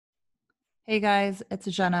Hey guys, it's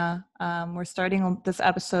Jenna. We're starting this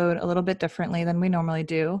episode a little bit differently than we normally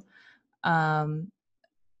do. Um,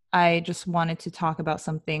 I just wanted to talk about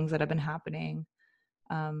some things that have been happening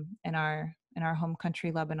in our home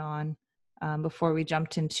country, Lebanon, before we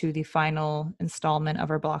jumped into the final installment of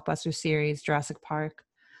our blockbuster series, Jurassic Park.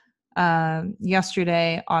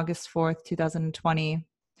 Yesterday, August 4th, 2020,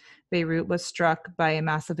 Beirut was struck by a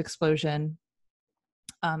massive explosion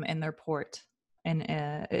in their port, and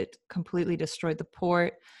it completely destroyed the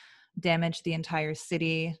port, damaged the entire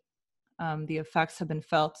city. The effects have been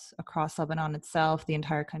felt across Lebanon itself, the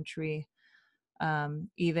entire country.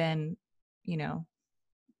 Even, you know,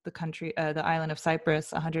 the island of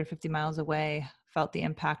Cyprus, 150 miles away, felt the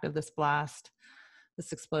impact of this blast,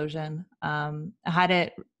 this explosion.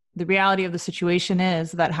 The reality of the situation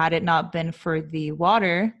is that had it not been for the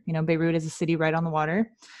water, Beirut is a city right on the water.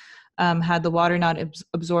 Had the water not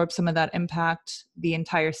absorbed some of that impact, the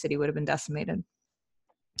entire city would have been decimated.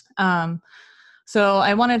 So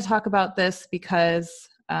I wanted to talk about this because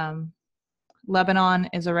Lebanon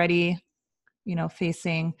is already,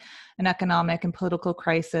 facing an economic and political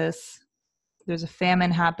crisis. There's a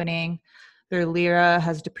famine happening. Their lira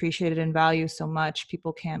has depreciated in value so much,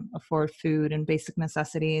 people can't afford food and basic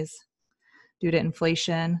necessities due to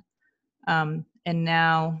inflation. And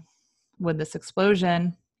now with this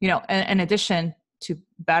explosion, in addition to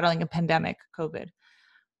battling a pandemic, COVID,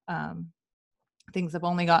 things have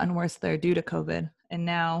only gotten worse there due to COVID. And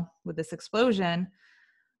now with this explosion,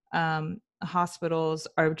 hospitals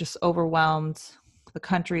are just overwhelmed. The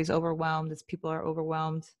country is overwhelmed as people are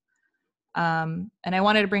overwhelmed. And I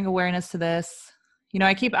wanted to bring awareness to this.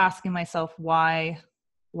 I keep asking myself why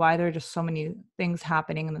there are just so many things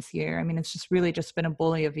happening in this year. I mean, it's just really just been a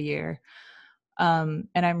bully of a year. And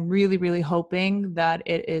I'm really, really hoping that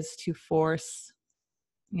it is to force,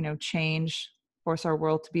 change, force our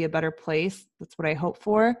world to be a better place. That's what I hope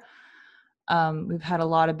for. We've had a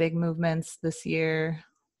lot of big movements this year.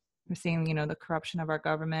 We're seeing, the corruption of our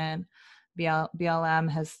government. BLM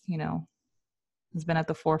has been at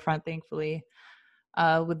the forefront, thankfully.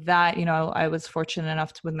 With that, I was fortunate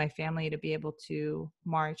enough with my family to be able to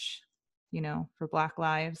march, for Black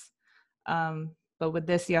Lives. But with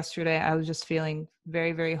this yesterday, I was just feeling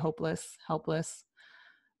very, very hopeless, helpless.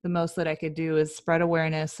 The most that I could do is spread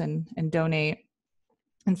awareness and donate.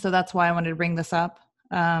 And so that's why I wanted to bring this up.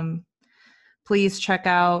 Please check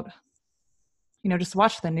out, just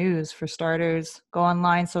watch the news for starters. Go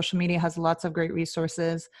online. Social media has lots of great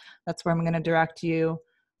resources. That's where I'm going to direct you.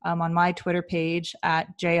 On my Twitter page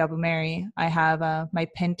at @JAbumary, I have my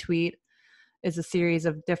pinned tweet is a series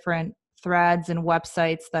of different threads and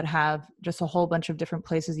websites that have just a whole bunch of different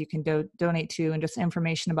places you can donate to, and just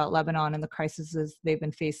information about Lebanon and the crises they've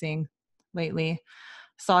been facing lately.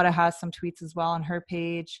 Sada has some tweets as well on her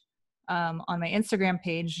page. On my Instagram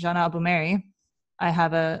page, Jana Abumeri, I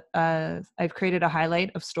have I've created a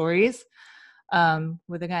highlight of stories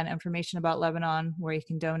with, again, information about Lebanon, where you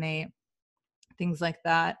can donate, things like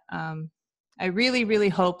that. I really, really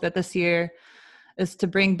hope that this year is to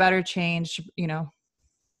bring better change,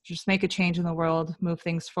 just make a change in the world, move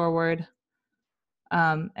things forward.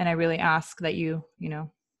 And I really ask that you,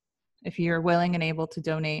 if you're willing and able to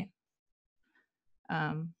donate.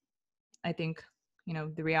 I think,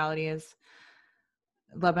 the reality is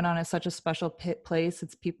Lebanon is such a special place.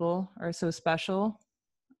 Its people are so special.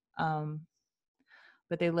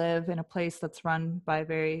 But they live in a place that's run by a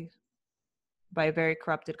very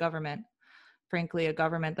corrupted government. Frankly, a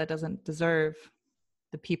government that doesn't deserve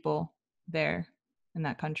the people there in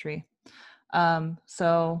that country.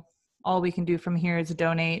 So all we can do from here is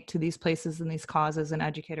donate to these places and these causes and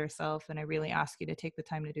educate ourselves. And I really ask you to take the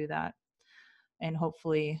time to do that. And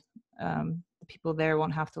hopefully the people there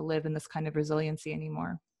won't have to live in this kind of resiliency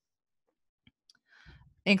anymore.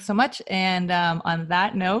 Thanks so much. And on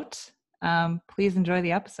that note, please enjoy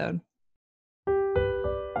the episode.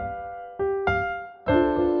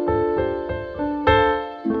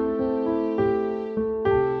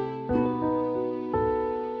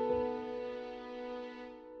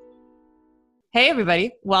 Hey,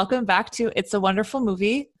 everybody. Welcome back to It's a Wonderful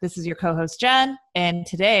Movie. This is your co-host, Jen. And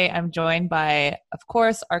today I'm joined by, of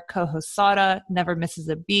course, our co-host, Sada. Never misses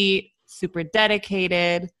a beat, super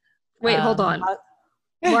dedicated. Wait, hold on.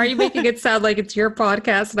 Why are you making it sound like it's your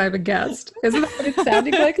podcast and I'm a guest? Isn't that what it's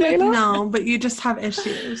sounding like, Layla? No, but you just have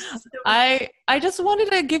issues. I just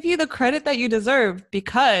wanted to give you the credit that you deserve,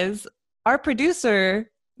 because our producer,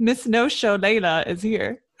 Miss No Show Layla, is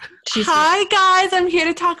here. Hi, guys. I'm here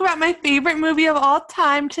to talk about my favorite movie of all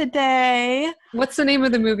time today. What's the name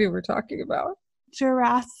of the movie we're talking about?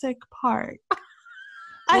 Jurassic Park.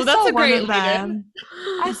 Well, that's a great of them.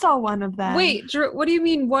 I saw one of them. Wait, what do you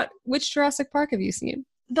mean? Which Jurassic Park have you seen?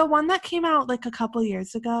 The one that came out like a couple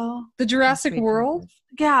years ago. The Jurassic World?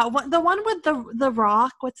 Yeah, the one with the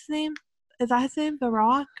Rock. What's his name? Is that his name? The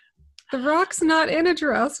Rock? The Rock's not in a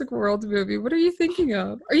Jurassic World movie. What are you thinking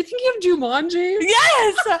of? Are you thinking of Jumanji?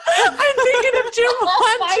 Yes! I'm thinking of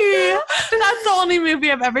Jumanji. That's the only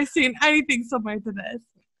movie I've ever seen anything similar to this.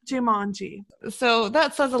 Jumanji. So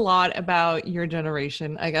that says a lot about your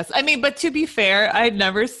generation, I guess. I mean, but to be fair, I'd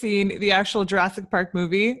never seen the actual Jurassic Park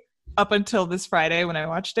movie up until this Friday when I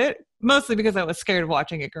watched it, mostly because I was scared of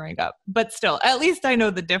watching it growing up. But still, at least I know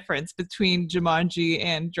the difference between Jumanji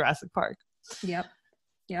and Jurassic Park. Yep.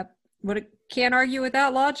 Can't argue with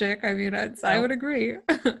that logic. I mean, I would agree.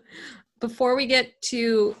 Before we get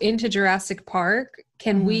into Jurassic Park,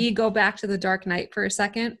 can we go back to The Dark Knight for a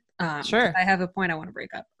second? Sure. I have a point I want to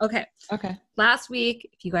break up. Okay. Last week,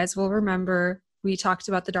 if you guys will remember, we talked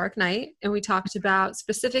about The Dark Knight, and we talked about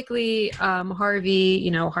specifically Harvey,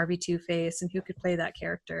 Harvey Two-Face, and who could play that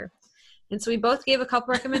character. And so we both gave a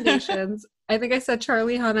couple recommendations. I think I said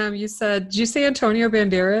Charlie Hunnam. Did you say Antonio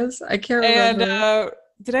Banderas? I can't remember. And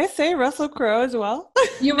did I say Russell Crowe as well?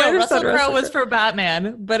 You might have said Russell Crowe was for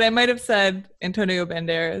Batman, but I might have said Antonio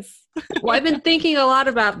Banderas. Well, I've been thinking a lot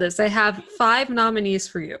about this. I have 5 nominees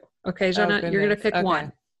for you. Okay, Jenna, you're going to pick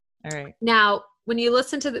one. All right. Now, when you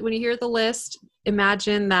when you hear the list,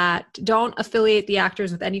 imagine that. Don't affiliate the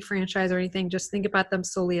actors with any franchise or anything. Just think about them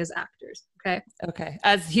solely as actors. Okay.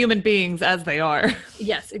 As human beings as they are.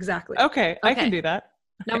 Yes, exactly. Okay. I can do that.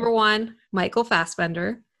 Number 1, Michael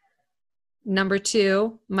Fassbender. Number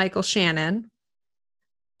 2, Michael Shannon.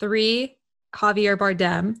 3, Javier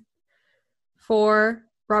Bardem. 4,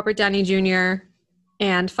 Robert Downey Jr.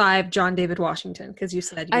 And 5, John David Washington, because you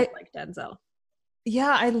said you like Denzel.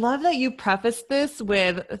 Yeah, I love that you prefaced this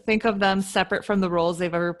with think of them separate from the roles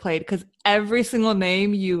they've ever played, because every single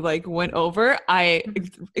name you went over, I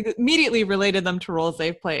immediately related them to roles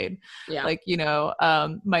they've played. Yeah.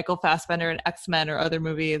 Michael Fassbender in X-Men or other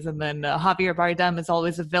movies, and then Javier Bardem is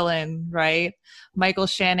always a villain, right? Michael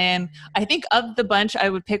Shannon. I think of the bunch, I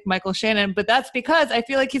would pick Michael Shannon, but that's because I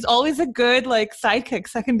feel like he's always a good sidekick,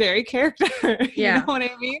 secondary character. Yeah. You know what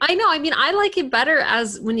I mean? I know. I mean, I like it better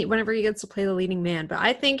as whenever he gets to play the leading man. But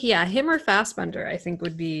I think, him or Fassbender, I think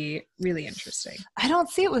would be really interesting. I don't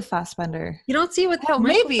see it with Fassbender. You don't see it with Michael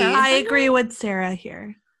maybe. Fassbender? I agree with Sarah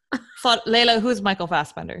here. So, Layla, who's Michael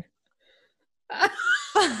Fassbender?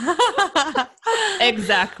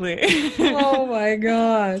 Exactly. Oh my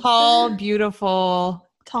god. Tall, beautiful.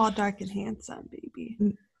 Tall, dark, and handsome, baby.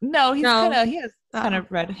 No, he has kind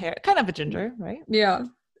of red hair. Kind of a ginger, right? Yeah.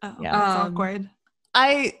 Oh, yeah. That's awkward.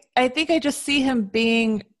 I think I just see him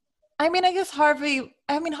being, I guess Harvey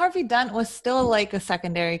Dent was still a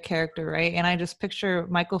secondary character, right? And I just picture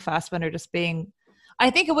Michael Fassbender just being, I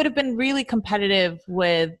think it would have been really competitive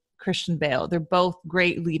with Christian Bale. They're both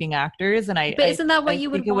great leading actors, and but isn't that what you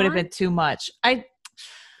would think it would have been too much. I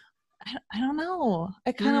don't know.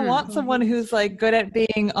 I kind of want someone who's good at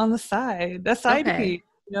being on the side piece,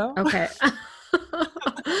 Okay.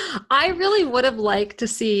 I really would have liked to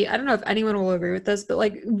see, I don't know if anyone will agree with this, but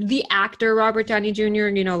the actor Robert Downey Jr.,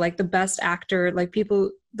 the best actor,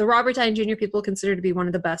 the Robert Downey Jr. people consider to be one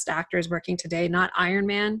of the best actors working today, not Iron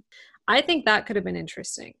Man. I think that could have been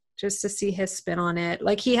interesting just to see his spin on it.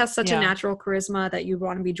 He has such a natural charisma that you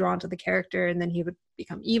want to be drawn to the character, and then he would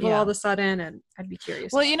become evil all of a sudden, and I'd be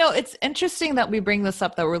curious. Well, it's interesting that we bring this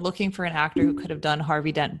up, that we're looking for an actor who could have done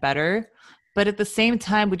Harvey Dent better. But at the same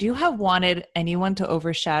time, would you have wanted anyone to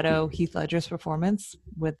overshadow Heath Ledger's performance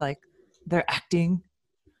with their acting?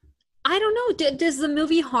 I don't know. Does the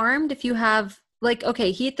movie harmed if you have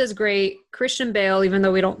okay, Heath is great. Christian Bale, even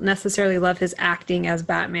though we don't necessarily love his acting as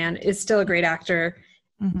Batman, is still a great actor.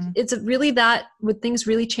 Mm-hmm. It's really would things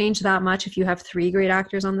really change that much if you have 3 great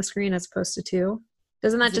actors on the screen as opposed to 2?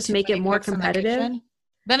 Doesn't that just make it more competitive?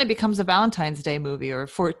 Then it becomes a Valentine's Day movie, or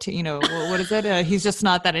 14, what is it? He's just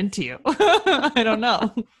not that into you. I don't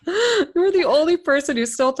know. You're the only person who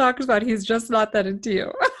still talks about he's just not that into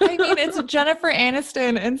you. It's Jennifer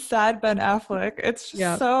Aniston and sad Ben Affleck. It's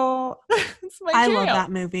just so, it's my jam. I love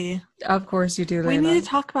that movie. Of course you do, Layla. We need to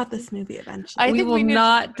talk about this movie eventually. We will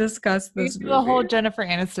not discuss this movie. The whole Jennifer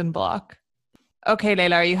Aniston block. Okay,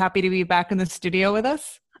 Layla, are you happy to be back in the studio with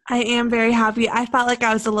us? I am very happy. I felt like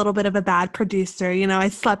I was a little bit of a bad producer. I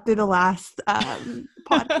slept through the last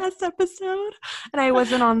podcast episode, and I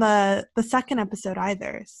wasn't on the second episode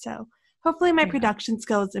either. So Hopefully my Yeah. production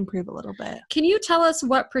skills improve a little bit. Can you tell us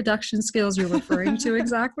what production skills you're referring to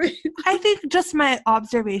exactly? I think just my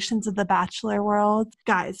observations of the Bachelor world.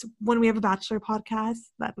 Guys, when we have a Bachelor podcast,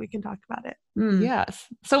 then we can talk about it. Yes.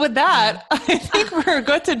 So with that, I think we're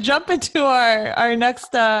good to jump into our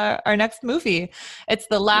next movie. It's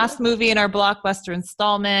the last movie in our blockbuster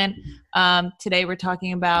installment. Today we're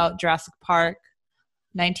talking about Jurassic Park,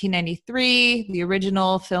 1993, the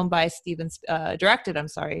original, film by directed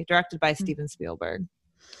by Steven Spielberg.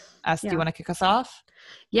 Do you want to kick us off?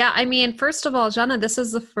 Yeah, I mean, first of all, Jana, this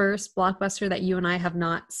is the first blockbuster that you and I have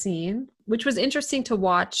not seen, which was interesting to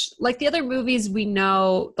watch. Like the other movies we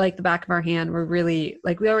know, like the back of our hand, we're really,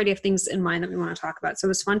 like we already have things in mind that we want to talk about. So it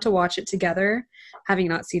was fun to watch it together, having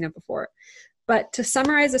not seen it before. But to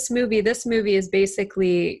summarize this movie is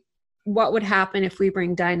basically what would happen if we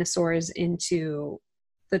bring dinosaurs into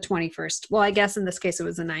the 21st. Well, I guess in this case it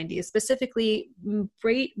was the 90s. Specifically,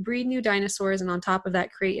 breed new dinosaurs, and on top of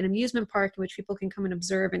that, create an amusement park in which people can come and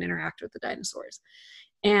observe and interact with the dinosaurs.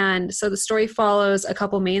 And so the story follows a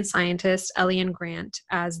couple main scientists, Ellie and Grant,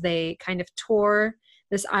 as they kind of tour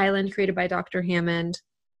this island created by Dr. Hammond,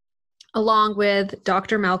 along with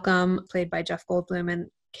Dr. Malcolm, played by Jeff Goldblum, and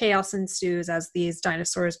chaos ensues as these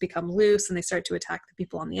dinosaurs become loose and they start to attack the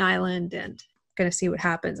people on the island, and going to see what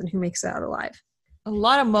happens and who makes it out alive. A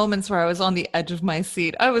lot of moments where I was on the edge of my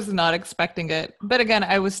seat. I was not expecting it. But again,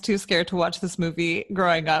 I was too scared to watch this movie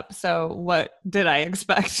growing up. So what did I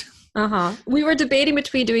expect? We were debating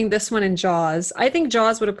between doing this one and Jaws. I think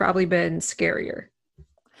Jaws would have probably been scarier.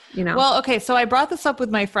 You know? Well, okay, so I brought this up with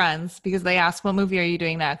my friends because they asked, what movie are you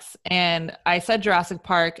doing next? And I said Jurassic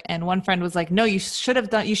Park, and one friend was like, no, you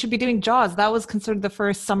should be doing Jaws. That was considered the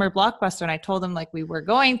first summer blockbuster. And I told them like we were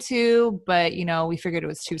going to, but we figured it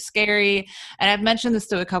was too scary. And I've mentioned this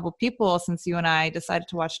to a couple people since you and I decided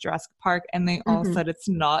to watch Jurassic Park, and they all said it's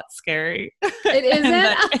not scary. It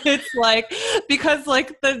isn't? It's like, because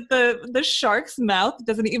like the shark's mouth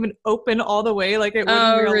doesn't even open all the way like it would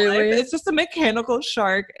in real life. It's just a mechanical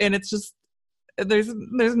shark. And it's just, there's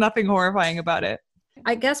nothing horrifying about it.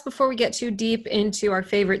 I guess before we get too deep into our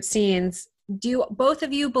favorite scenes, do both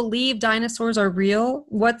of you believe dinosaurs are real?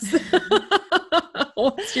 What's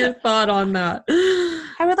your thought on that?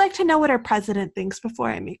 I would like to know what our president thinks before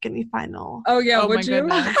I make any final would you?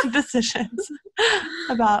 decisions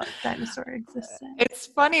about dinosaur existence. It's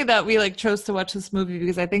funny that we chose to watch this movie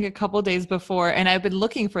because I think a couple days before, and I've been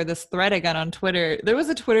looking for this thread again on Twitter. There was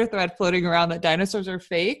a Twitter thread floating around that dinosaurs are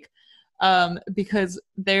fake because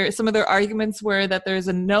some of their arguments were that there's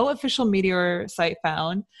no official meteor site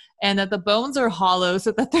found, and that the bones are hollow,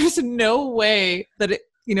 so that there's no way that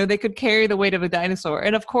they could carry the weight of a dinosaur.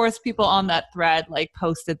 And of course, people on that thread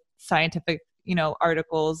posted scientific,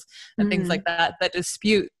 articles and things like that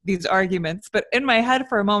dispute these arguments. But in my head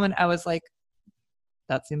for a moment, I was like,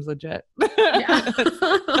 that seems legit. Yeah.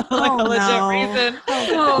 A legit reason.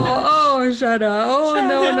 Shut up.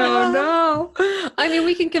 No. I mean,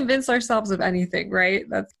 we can convince ourselves of anything, right?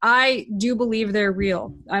 I do believe they're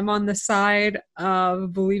real. I'm on the side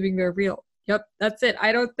of believing they're real. Yep, that's it.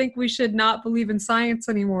 I don't think we should not believe in science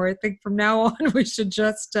anymore. I think from now on, we should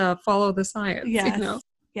just follow the science. Yes.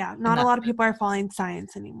 Yeah, not a lot of people are following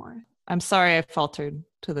science anymore. I'm sorry I faltered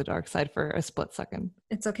to the dark side for a split second.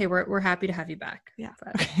 It's okay. We're happy to have you back. Yeah.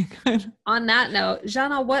 Okay, good. On that note,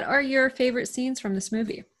 Jana, what are your favorite scenes from this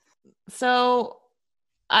movie? So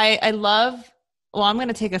I love, I'm going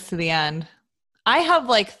to take us to the end. I have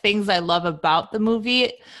things I love about the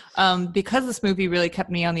movie because this movie really kept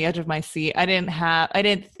me on the edge of my seat. I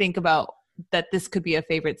didn't think about that this could be a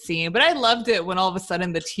favorite scene, but I loved it when all of a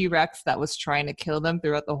sudden the T-Rex that was trying to kill them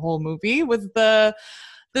throughout the whole movie was the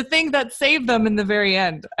thing that saved them in the very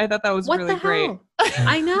end. I thought that was really great.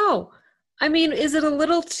 I know. I mean, is it a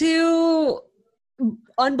little too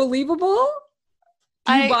unbelievable?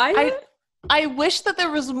 Do you buy it? I wish that there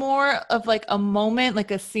was more of a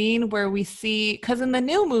moment, a scene where we see, because in the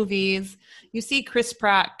new movies, you see Chris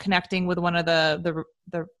Pratt connecting with one of the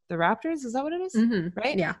raptors. Is that what it is? Mm-hmm.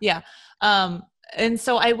 Right? Yeah. Yeah. And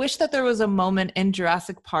so I wish that there was a moment in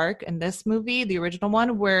Jurassic Park in this movie, the original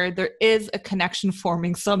one, where there is a connection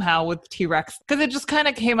forming somehow with T-Rex, because it just kind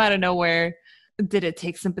of came out of nowhere. Did it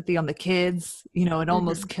take sympathy on the kids? It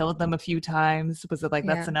almost killed them a few times. Was it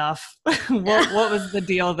that's enough? What was the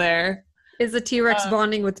deal there? Is the T-Rex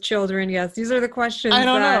bonding with children? Yes. These are the questions I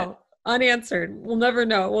don't know. Unanswered. We'll never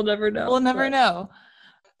know. We'll never know.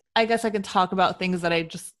 I guess I can talk about things that I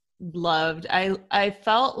just loved. I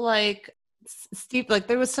felt like Steve,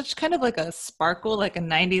 there was such kind of a sparkle, a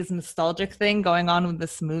 90s nostalgic thing going on with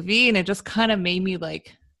this movie. And it just kind of made me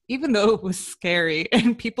even though it was scary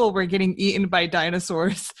and people were getting eaten by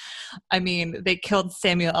dinosaurs, I mean, they killed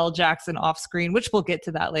Samuel L. Jackson off screen, which we'll get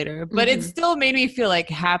to that later, but it still made me feel like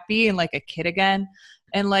happy and like a kid again.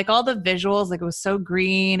 And like all the visuals, like it was so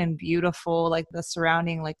green and beautiful, like the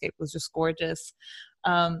surrounding, like it was just gorgeous.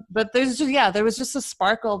 But there was just a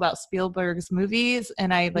sparkle about Spielberg's movies,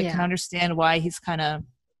 and I can understand why he's kind of,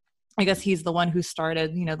 I guess he's the one who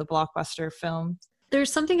started, the blockbuster film.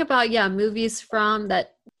 There's something about, movies from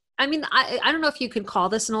that. I mean, I don't know if you could call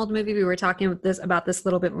this an old movie. We were talking about this a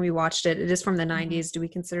little bit when we watched it. It is from the 90s. Do we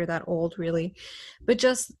consider that old, really? But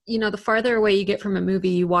just, the farther away you get from a movie,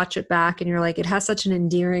 you watch it back and you're like, it has such an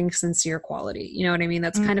endearing, sincere quality. You know what I mean?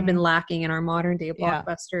 That's kind of been lacking in our modern day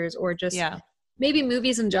blockbusters, or just maybe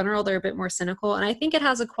movies in general. They're a bit more cynical. And I think it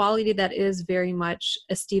has a quality that is very much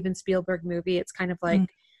a Steven Spielberg movie. It's kind of like,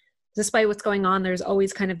 despite what's going on, there's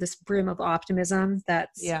always kind of this brim of optimism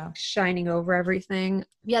that's shining over everything.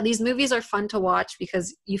 Yeah, these movies are fun to watch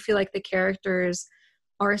because you feel like the characters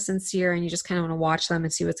are sincere and you just kind of want to watch them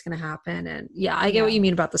and see what's going to happen. And I get what you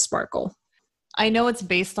mean about the sparkle. I know it's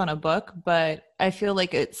based on a book, but I feel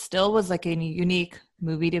like it still was like a unique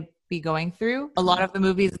movie to be going through. A lot of the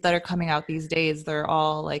movies that are coming out these days, they're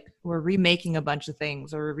all like, we're remaking a bunch of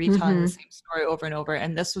things or we're retelling the same story over and over.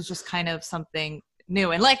 And this was just kind of something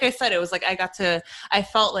new. And like I said, it was like I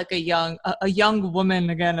felt like a young woman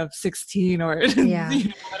again of 16 or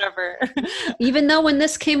whatever. Even though when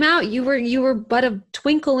this came out, you were but a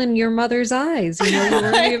twinkle in your mother's eyes.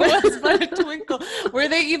 I was but a twinkle.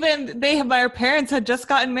 My parents had just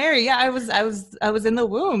gotten married. Yeah, I was in the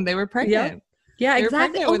womb. They were pregnant. Yeah,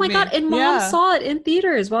 exactly. Oh my God. And mom saw it in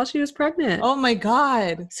theaters while she was pregnant. Oh my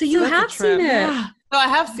God. So you have seen it. Yeah. So I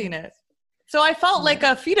have seen it. So I felt like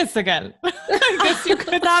a fetus again. I guess you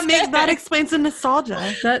could that explains the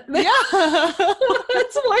nostalgia. That's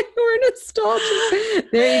why you were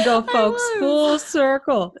nostalgic. There you go, folks. Full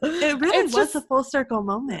circle. It really was a full circle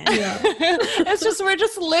moment. Yeah. It's just, we're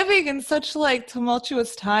just living in such like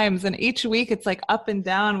tumultuous times. And each week it's like up and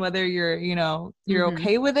down, whether you're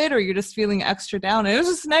okay with it or you're just feeling extra down. And it was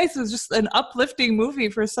just nice. It was just an uplifting movie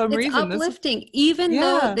for some reason. Uplifting. Even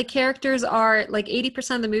though the characters are like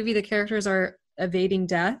 80% of the movie, the characters are evading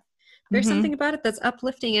death. There's something about it that's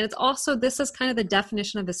uplifting, and it's also, this is kind of the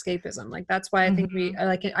definition of escapism. Like that's why I think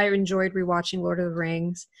I enjoyed rewatching Lord of the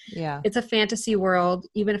Rings. Yeah, it's a fantasy world,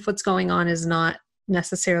 even if what's going on is not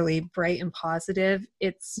necessarily bright and positive.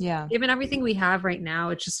 It's given everything we have right now,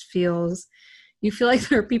 it just feels, you feel like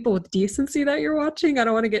there are people with decency that you're watching. I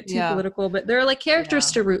don't want to get too political, but there are like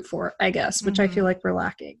characters to root for, I guess, which I feel like we're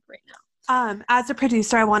lacking right now. As a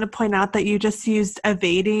producer, I want to point out that you just used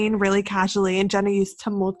evading really casually, and Jenna used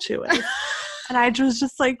tumultuous. And I was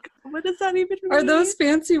just like, what does that even mean? Are those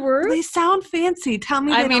fancy words? They sound fancy. Tell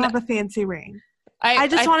me they don't have a fancy ring. I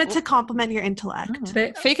just wanted to compliment your intellect.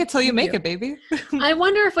 Fake it till you make it, baby. I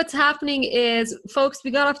wonder if what's happening is, folks,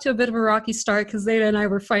 we got off to a bit of a rocky start because Zeta and I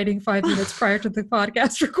were fighting 5 minutes prior to the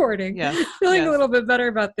podcast recording. Feeling a little bit better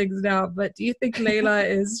about things now. But do you think Layla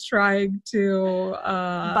is trying to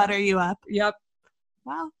butter you up? Yep.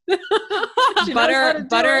 Wow.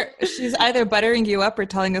 butter. She's either buttering you up or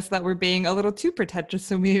telling us that we're being a little too pretentious,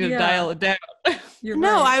 so we need to dial it down.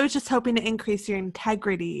 I was just hoping to increase your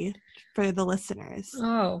integrity for the listeners.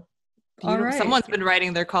 Oh, all right. Someone's been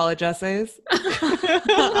writing their college essays.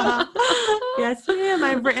 Yes, ma'am.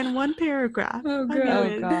 I've written one paragraph. Oh,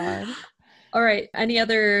 God. All right. Any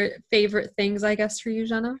other favorite things, I guess, for you,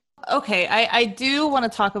 Jenna? Okay, I do want to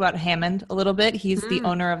talk about Hammond a little bit. He's the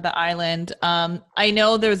owner of the island. I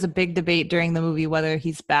know there was a big debate during the movie whether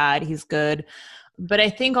he's bad, he's good. But I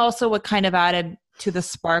think also what kind of added to the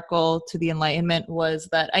sparkle, to the enlightenment, was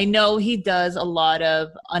that I know he does a lot of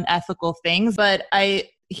unethical things, but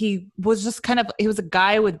he was just he was a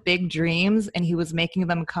guy with big dreams and he was making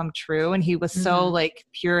them come true. And he was so like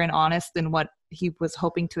pure and honest in what he was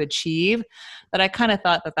hoping to achieve that I kind of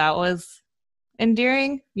thought that was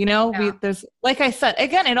endearing. There's, like I said,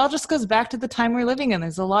 again, it all just goes back to the time we're living in.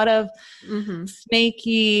 There's a lot of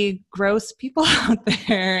snaky, gross people out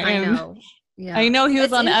there. I know. Yeah. I know he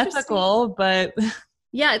was unethical, but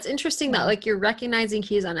yeah, it's interesting that like you're recognizing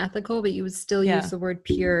he's unethical, but you would still use the word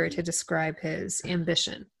pure to describe his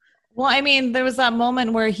ambition. Well, I mean, there was that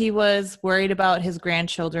moment where he was worried about his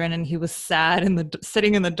grandchildren and he was sad and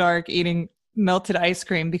sitting in the dark eating melted ice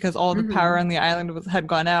cream because all the power on the island had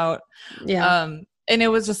gone out. Yeah. And it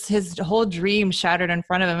was just his whole dream shattered in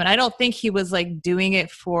front of him. And I don't think he was like doing it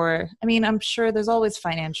I'm sure there's always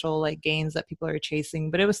financial like gains that people are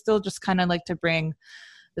chasing, but it was still just kind of like to bring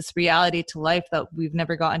this reality to life that we've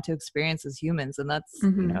never gotten to experience as humans. And that's,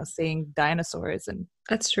 seeing dinosaurs. And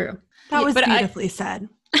that's true. That was beautifully said.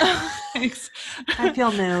 Thanks. I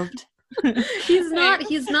feel moved. He's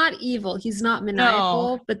not evil. He's not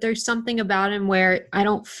maniacal, but there's something about him where I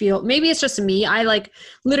don't feel, maybe it's just me. I like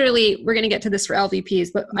literally, we're going to get to this for LVPs,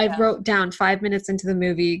 but I wrote down 5 minutes into the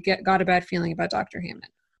movie, got a bad feeling about Dr. Hammond,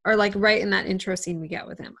 or like right in that intro scene we get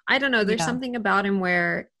with him. I don't know. There's something about him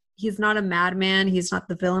where he's not a madman. He's not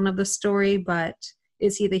the villain of the story, but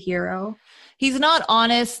is he the hero? He's not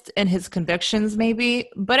honest in his convictions,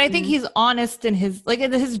 maybe, but I think he's honest in his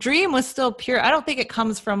dream was still pure. I don't think it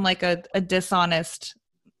comes from like a dishonest,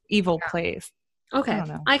 evil place. Okay.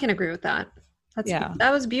 I can agree with that.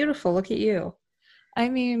 That was beautiful. Look at you. I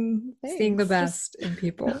mean, seeing the best in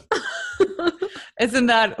people. Isn't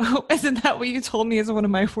that what you told me is one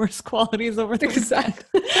of my worst qualities over the weekend?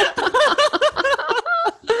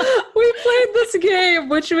 We played this game,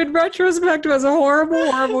 which in retrospect was a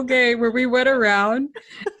horrible, horrible game where we went around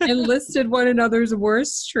and listed one another's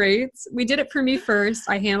worst traits. We did it for me first.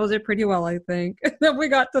 I handled it pretty well, I think. Then we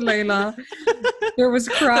got to Layla. There was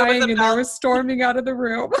crying and there was storming out of the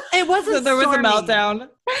room. It wasn't there was a meltdown.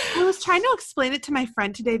 I was trying to explain it to my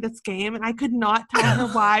friend today, this game, and I could not tell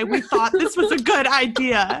her why we thought this was a good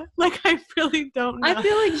idea. Like, I really don't know. I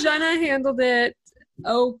feel like Jenna handled it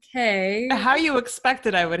okay. How you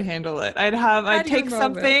expected I would handle it. I'd take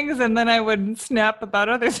some things and then I would snap about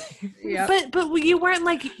other things. Yeah. But you weren't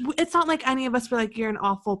like, it's not like any of us were like, you're an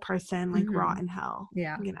awful person, like raw in hell.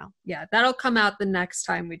 Yeah. You know? Yeah. That'll come out the next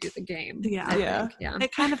time we do the game. Yeah. Yeah.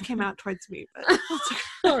 It kind of came out towards me, but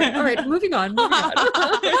all right. Moving on.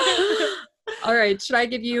 All right. Should I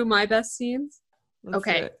give you my best scenes?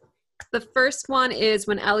 Okay. The first one is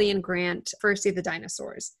when Ellie and Grant first see the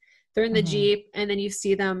dinosaurs. They're in the Jeep, and then you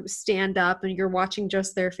see them stand up, and you're watching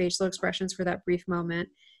just their facial expressions for that brief moment.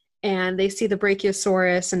 And they see the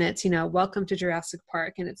Brachiosaurus, and it's, welcome to Jurassic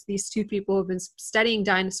Park. And it's these two people who have been studying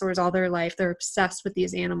dinosaurs all their life. They're obsessed with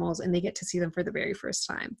these animals, and they get to see them for the very first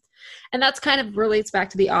time. And that's kind of relates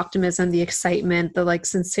back to the optimism, the excitement, the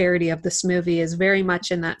sincerity of this movie is very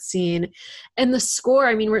much in that scene. And the score,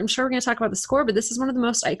 I'm sure we're going to talk about the score, but this is one of the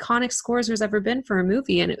most iconic scores there's ever been for a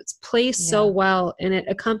movie. And it's placed so well, and it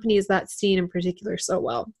accompanies that scene in particular so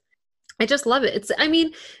well. I just love it.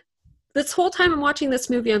 This whole time I'm watching this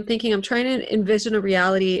movie, I'm trying to envision a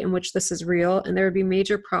reality in which this is real, and there would be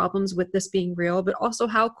major problems with this being real, but also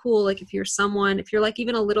how cool, if you're like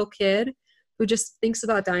even a little kid who just thinks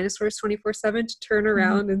about dinosaurs 24/7, to turn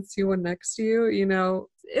around and see one next to you,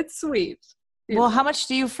 it's sweet. Well, how much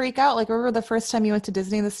do you freak out? Like, remember the first time you went to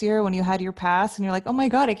Disney this year when you had your pass and you're like, oh my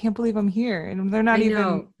God, I can't believe I'm here. And they're not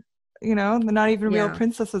even, they're not even real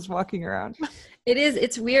princesses walking around.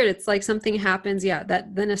 It's weird. It's like something happens. Yeah.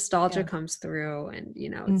 That the nostalgia comes through, and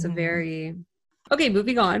it's a very, okay,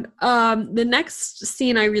 moving on. The next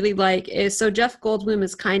scene I really like is, so Jeff Goldblum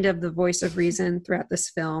is kind of the voice of reason throughout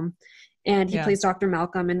this film. And he plays Dr.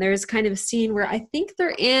 Malcolm. And there's kind of a scene where I think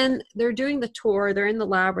they're doing the tour. They're in the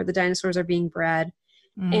lab where the dinosaurs are being bred.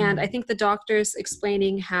 And I think the doctor's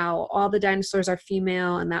explaining how all the dinosaurs are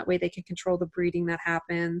female, and that way they can control the breeding that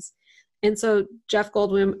happens. And so Jeff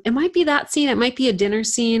Goldblum, it might be that scene. It might be a dinner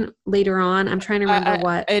scene later on. I'm trying to remember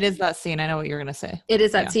what. It is that scene. I know what you're going to say. It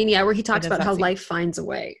is that scene, where he talks about how life finds a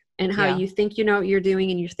way, and how you think you know what you're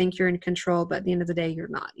doing and you think you're in control, but at the end of the day, you're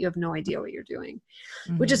not. You have no idea what you're doing,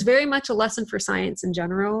 which is very much a lesson for science in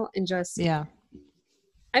general. And just, I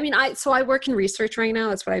work in research right now.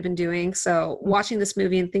 That's what I've been doing. So watching this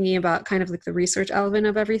movie and thinking about kind of like the research element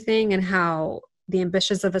of everything, and how the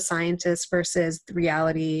ambitions of a scientist versus the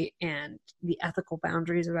reality and the ethical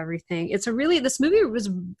boundaries of everything. This movie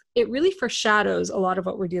really foreshadows a lot of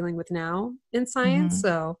what we're dealing with now in science.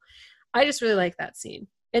 So I just really like that scene.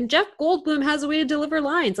 And Jeff Goldblum has a way to deliver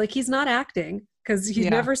lines. Like, he's not acting, because he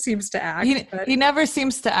never seems to act. He never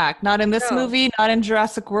seems to act. Not in this movie, not in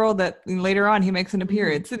Jurassic World, that later on he makes an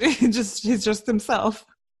appearance. He's just himself.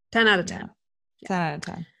 10 out of 10. 10 out of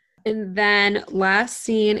 10. And then last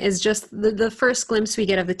scene is just the first glimpse we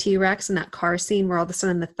get of the T-Rex in that car scene, where all of a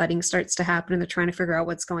sudden the thudding starts to happen and they're trying to figure out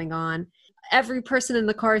what's going on. Every person in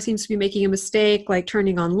the car seems to be making a mistake, like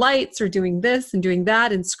turning on lights or doing this and doing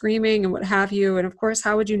that and screaming and what have you. And of course,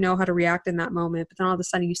 how would you know how to react in that moment? But then all of a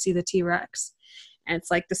sudden you see the T-Rex, and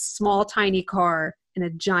it's like this small, tiny car and a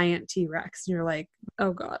giant T-Rex. And you're like,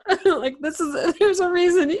 oh God, like there's a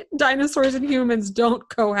reason dinosaurs and humans don't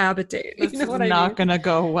cohabitate. This is not going to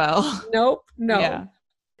go well. Nope. No. Yeah.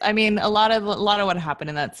 A lot of what happened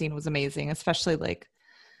in that scene was amazing, especially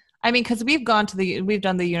because we've done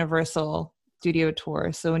the Universal Studio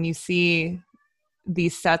tour. So when you see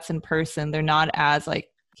these sets in person, they're not as I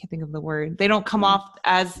can't think of the word. They don't come off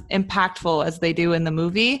as impactful as they do in the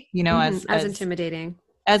movie, as intimidating.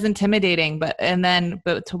 as intimidating, but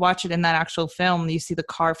to watch it in that actual film, you see the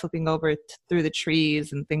car flipping over through the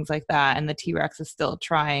trees and things like that, and the T-Rex is still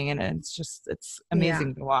trying, and it's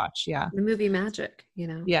amazing to watch. Yeah, the movie magic, you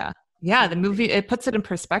know. Yeah, the movie, it puts it in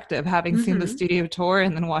perspective, having seen the Mm-hmm. studio tour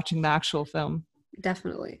and then watching the actual film.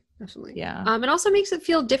 Definitely. Yeah. It also makes it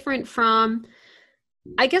feel different from,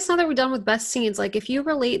 I guess now that we're done with best scenes, like if you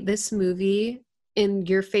relate this movie and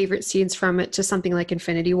your favorite scenes from it to something like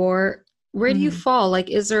Infinity War, where do you fall? Like,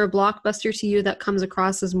 is there a blockbuster to you that comes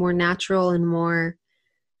across as more natural and more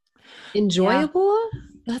enjoyable?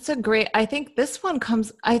 Yeah. That's I think this one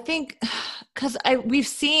comes, because we've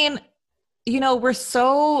seen, we're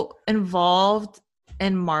so involved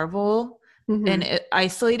in Marvel and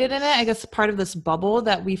isolated in it. I guess part of this bubble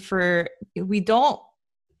that we don't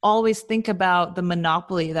always think about the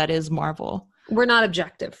monopoly that is Marvel. We're not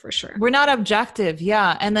objective, for sure. We're not objective,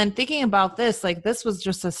 yeah. And then thinking about this, like this was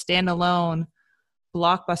just a standalone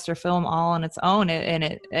blockbuster film all on its own, and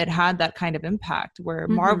it had that kind of impact. Where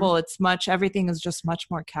Marvel, everything is just much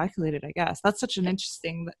more calculated, I guess. That's such an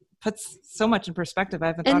interesting, that puts so much in perspective. I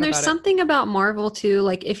haven't thought about it. And there's something about Marvel too,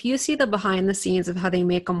 like if you see the behind the scenes of how they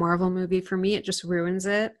make a Marvel movie, for me it just ruins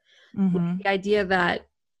it. The idea that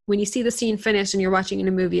when you see the scene finished and you're watching in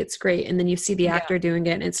a movie, it's great, and then you see the actor doing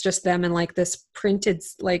it and it's just them in like this printed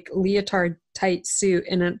like leotard tight suit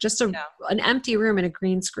in an empty room in a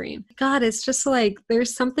green screen. God, it's just like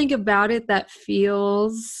there's something about it that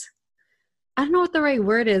feels, I don't know what the right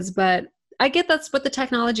word is, but I get that's what the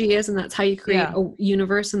technology is, and that's how you create a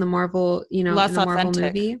universe in the Marvel, less in the Marvel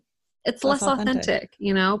authentic. movie. It's less authentic,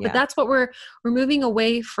 but that's what we're moving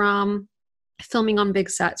away from. Filming on big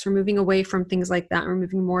sets, we're moving away from things like that. We're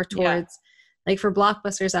moving more towards, like for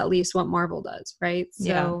blockbusters at least, what Marvel does, right?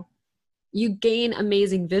 So you gain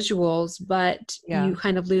amazing visuals, but you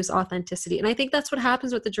kind of lose authenticity. And I think that's what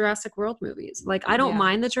happens with the Jurassic World movies. Like I don't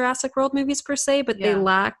mind the Jurassic World movies per se, but they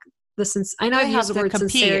lack the I know I've used the word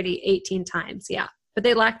sincerity 18 times, but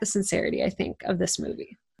they lack the sincerity, I think, of this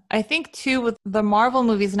movie. I think too with the Marvel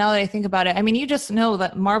movies, now that I think about it, I mean, you just know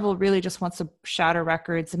that Marvel really just wants to shatter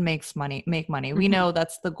records and make money. We know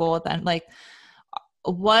that's the goal at the end. Like,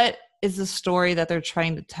 what is the story that they're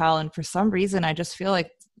trying to tell? And for some reason, I just feel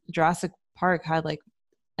like Jurassic Park had like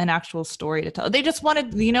an actual story to tell. They just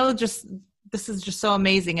wanted, this is just so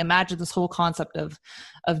amazing. Imagine this whole concept of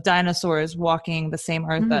dinosaurs walking the same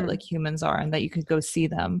earth that like humans are, and that you could go see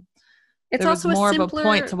them. It's there also was more of a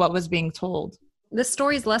point to what was being told. The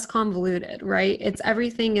story is less convoluted, right?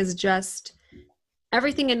 Everything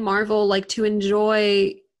in Marvel, like to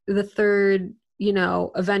enjoy the third,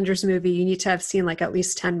 Avengers movie, you need to have seen like at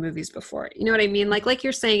least 10 movies before it. You know what I mean? Like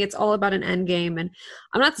you're saying, it's all about an end game. And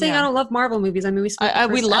I'm not saying I don't love Marvel movies. I mean, we spent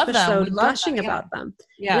the first episode gushing about them.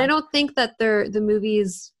 Yeah. And I don't think that the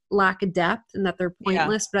movies lack a depth and that they're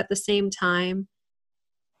pointless, but at the same time,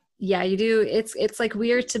 you do. It's like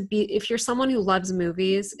weird to be, if you're someone who loves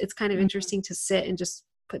movies, it's kind of interesting to sit and just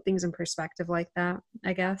put things in perspective like that,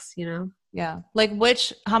 I guess, Yeah. Like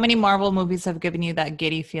how many Marvel movies have given you that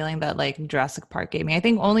giddy feeling that like Jurassic Park gave me? I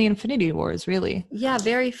think only Infinity Wars, really. Yeah,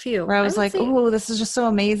 very few. Where I was like, oh, this is just so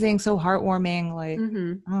amazing, so heartwarming. Like, I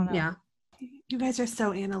don't know. Yeah. You guys are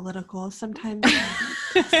so analytical sometimes.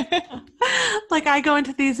 Like I go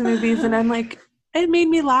into these movies and I'm like, it made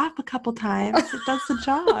me laugh a couple times. It does the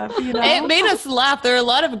job, It made us laugh. There are a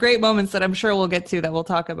lot of great moments that I'm sure we'll get to that we'll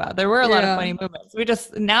talk about. There were a lot of funny moments.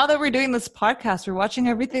 Now that we're doing this podcast, we're watching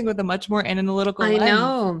everything with a much more analytical lens. I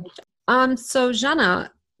know. So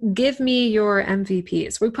Jenna, give me your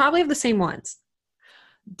MVPs. We probably have the same ones.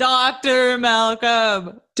 Dr.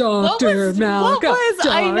 Malcolm. Dr. Malcolm.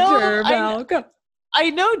 I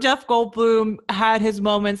know Jeff Goldblum had his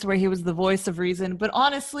moments where he was the voice of reason, but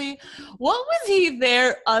honestly, what was he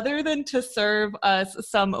there other than to serve us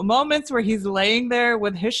some moments where he's laying there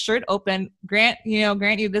with his shirt open? Grant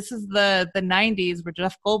you, this is the 90s where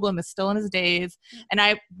Jeff Goldblum is still in his days, and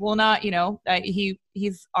I will not,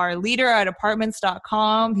 he's our leader at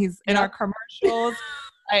apartments.com. He's in our commercials.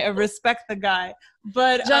 I respect the guy.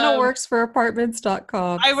 But Jenna works for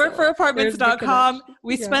apartments.com. I work for apartments.com.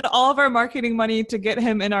 We spent all of our marketing money to get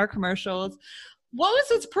him in our commercials. What was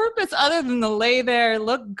his purpose other than to lay there,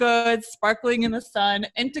 look good, sparkling in the sun,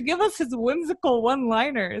 and to give us his whimsical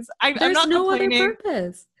one-liners? I'm not no complaining. other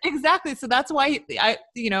purpose. Exactly. So that's why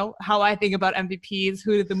how I think about MVPs.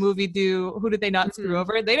 Who did the movie do? Who did they not screw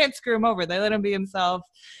over? They didn't screw him over. They let him be himself.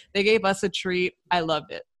 They gave us a treat. I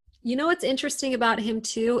loved it. You know what's interesting about him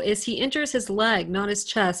too is he enters his leg, not his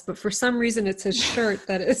chest, but for some reason it's his shirt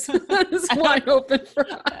that is wide open for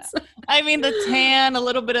us. I mean, the tan, a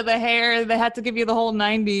little bit of the hair. They had to give you the whole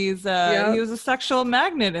 90s. He was a sexual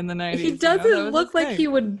magnet in the 90s. He doesn't look like he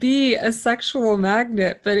would be a sexual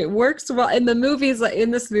magnet, but it works well in the movies. Like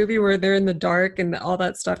in this movie where they're in the dark and all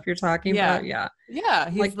that stuff you're talking about. Yeah,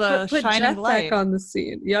 he's like the put shining Jeff light back on the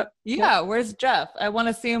scene. Yep. Yeah, where's Jeff? I want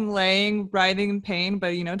to see him writhing in pain,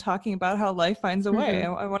 but talking about how life finds a way.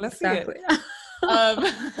 I want to see it.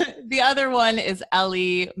 The other one is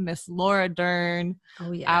Ellie, Miss Laura Dern,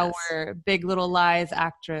 our Big Little Lies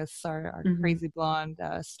actress, our crazy blonde,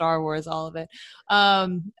 Star Wars, all of it.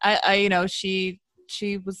 She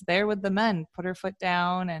was there with the men, put her foot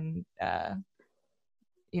down, and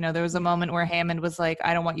there was a moment where Hammond was like,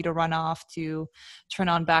 I don't want you to run off to turn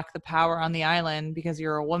on back the power on the island because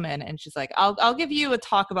you're a woman. And she's like, I'll give you a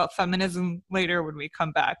talk about feminism later when we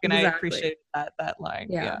come back. And I appreciate that line.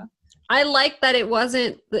 Yeah. I like that it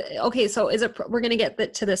wasn't okay. So we're going to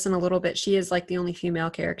get to this in a little bit. She is like the only female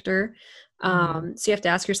character. So you have to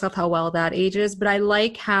ask yourself how well that ages, but I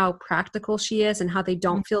like how practical she is and how they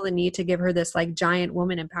don't feel the need to give her this like giant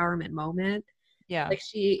woman empowerment moment. Yeah. Like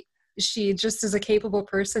she just is a capable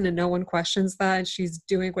person and no one questions that. And she's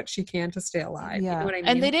doing what she can to stay alive. Yeah. You know what I mean?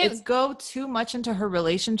 And they didn't go too much into her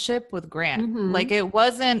relationship with Grant. Like it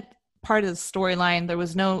wasn't part of the storyline. There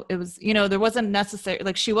wasn't necessary,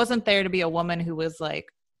 like she wasn't there to be a woman who was like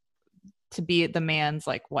to be the man's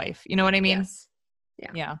like wife. You know what I mean? Yes.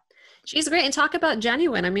 Yeah. She's great. And talk about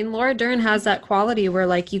genuine. I mean, Laura Dern has that quality where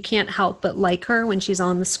like you can't help but like her when she's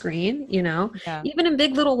on the screen, even in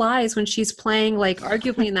Big Little Lies when she's playing like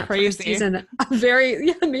arguably in that first season, a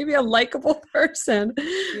very, maybe a likable person,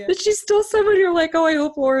 but she's still somebody you're like, oh, I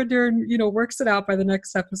hope Laura Dern, works it out by the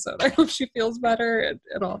next episode. I hope she feels better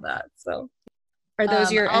and all that. So are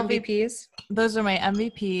those your MVPs? Those are my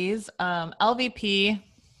MVPs. LVP,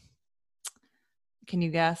 can you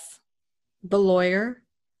guess? The lawyer.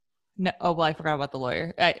 No, I forgot about the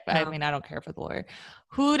lawyer. I mean, I don't care for the lawyer.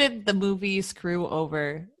 Who did the movie screw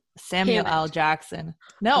over? Samuel L. Jackson.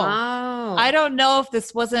 No, I don't know if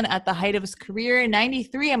this wasn't at the height of his career in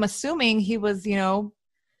 '93. I'm assuming he was, he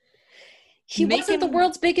wasn't the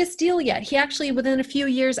world's biggest deal yet. He actually, within a few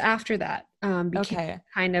years after that, became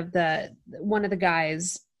kind of one of the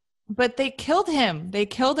guys. But they killed him. They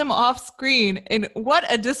killed him off screen. And what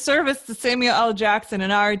a disservice to Samuel L. Jackson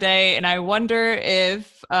in our day. And I wonder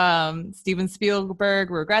if Steven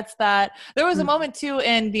Spielberg regrets that. There was a moment, too,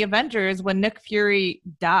 in The Avengers when Nick Fury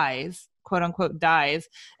dies, quote unquote, dies.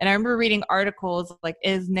 And I remember reading articles like,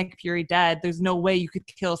 is Nick Fury dead? There's no way you could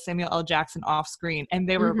kill Samuel L. Jackson off screen. And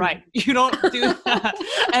they were right. You don't do that.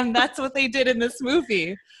 And that's what they did in this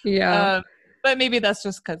movie. Yeah. But maybe that's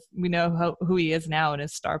just because we know who he is now and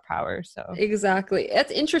his star power. So exactly,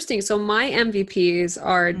 it's interesting. So my MVPs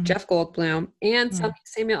are Jeff Goldblum and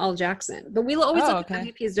Samuel L. Jackson. But we always look at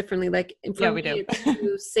MVPs differently. Like for we do.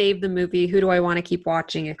 Who saved the movie? Who do I want to keep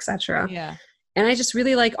watching, etc. Yeah. And I just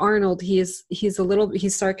really like Arnold. He's he's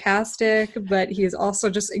sarcastic, but he's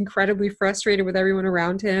also just incredibly frustrated with everyone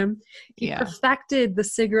around him. He perfected the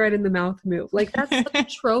cigarette in the mouth move. Like that's such a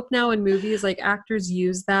trope now in movies. Like actors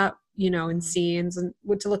use that, in scenes and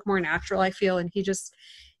to look more natural, I feel. And he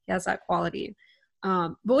has that quality.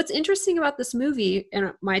 But what's interesting about this movie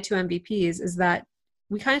and my two MVPs is that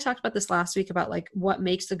we kind of talked about this last week about like what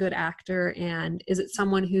makes a good actor, and is it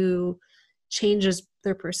someone who changes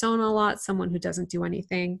their persona a lot, someone who doesn't do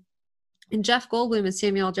anything. And Jeff Goldblum and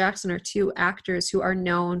Samuel L. Jackson are two actors who are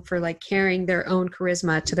known for like carrying their own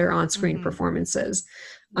charisma to their on-screen performances.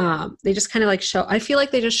 They just kind of like I feel like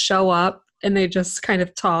they just show up and they just kind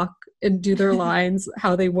of talk and do their lines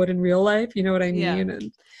how they would in real life. You know what I mean?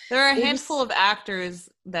 And there are a handful of actors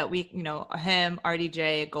that we, him,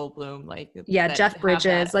 RDJ, Goldblum, like Jeff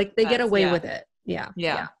Bridges, like they get away with it. Yeah,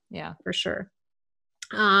 for sure.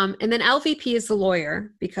 And then LVP is the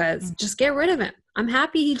lawyer because just get rid of him. I'm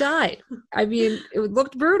happy he died. I mean, it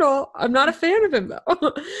looked brutal. I'm not a fan of him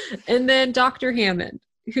though. And then Dr. Hammond,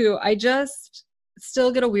 who I just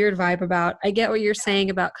still get a weird vibe about. I get what you're saying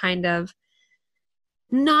about kind of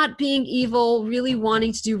not being evil, really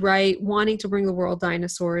wanting to do right, wanting to bring the world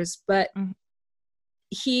dinosaurs, but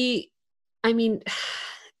it's the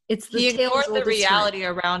he ignored the reality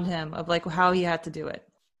around him of like how he had to do it.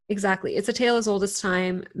 Exactly. It's a tale as old as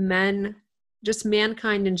time. Mankind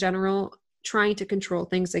in general, trying to control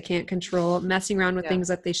things they can't control, messing around with things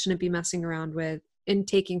that they shouldn't be messing around with, and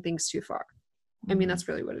taking things too far. I mean, that's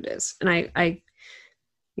really what it is. And I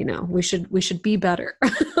we should be better.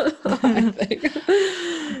 I think.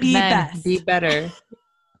 Be best. Be better.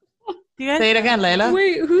 Say it again, Layla.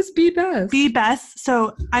 Wait, who's be best? Be best.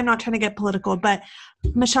 So I'm not trying to get political, but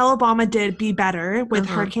Michelle Obama did Be Better with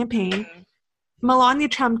her campaign. Melania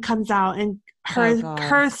Trump comes out and Oh, God.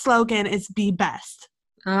 her slogan is "Be Best."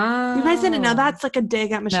 Oh. You guys didn't know that's like a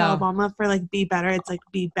dig at Michelle No. Obama for like "Be Better." It's like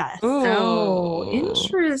 "Be Best." Oh, Ooh.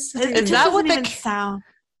 interesting. It Is just that doesn't what the even ki- sound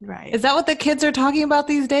right? Is that what the kids are talking about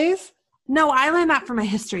these days? No, I learned that from a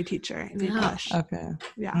history teacher in Oh. English. Okay.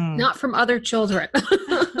 Yeah. Mm. Not from other children.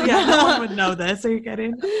 Yeah, no one would know this. Are you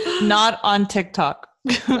kidding? Not on TikTok.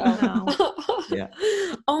 No. Yeah.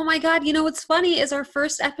 Oh my God. You know what's funny is our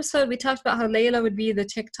first episode, we talked about how Layla would be the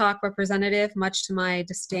TikTok representative, much to my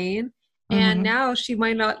disdain. And Mhm. now she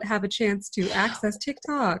might not have a chance to access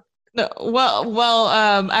TikTok. No,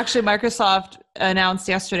 actually, Microsoft announced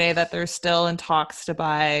yesterday that they're still in talks to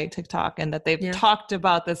buy TikTok and that they've Yeah. talked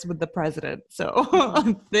about this with the president. So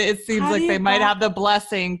it seems How like do they you might go- have the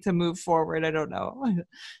blessing to move forward. I don't know.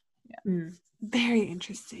 Mm, Very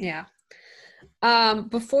interesting. yeah.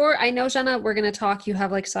 Before I know, Jenna, we're going to talk. You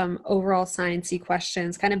have like some overall sciencey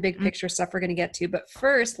questions, kind of big picture stuff we're going to get to. But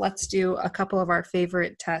first, let's do a couple of our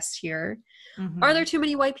favorite tests here. Mhm. Are there too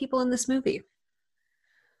many white people in this movie?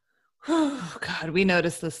 Oh, God, we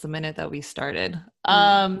noticed this the minute that we started.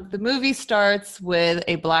 Mm. The movie starts with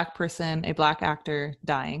a black person, a black actor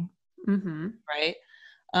dying, Mm-hmm. right?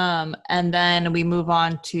 And then we move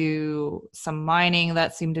on to some mining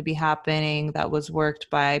that seemed to be happening that was worked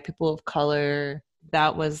by people of color.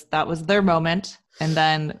 That was their moment. And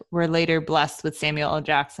then we're later blessed with Samuel L.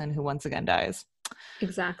 Jackson, who once again dies.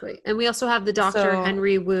 Exactly. And we also have the Dr. So-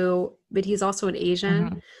 Henry Wu, but he's also an Asian.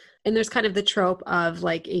 Mhm. And there's kind of the trope of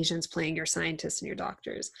like Asians playing your scientists and your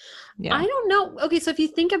doctors. Yeah. I don't know. Okay, so if you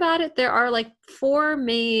think about it, there are like 4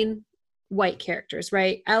 main white characters,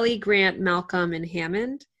 right? Ellie, Grant, Malcolm, and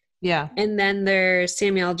Hammond. Yeah. And then there's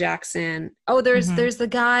Samuel L. Jackson. Oh, there's Mhm. the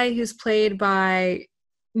guy who's played by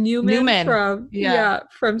Newman. from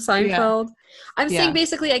from Seinfeld. I'm Yeah. saying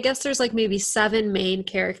basically, I guess there's like maybe 7 main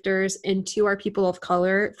characters and 2 are people of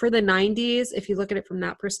color. For the 90s, if you look at it from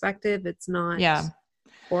that perspective, it's not Yeah.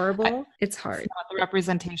 horrible. It's hard. It's not the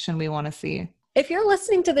representation we want to see. If you're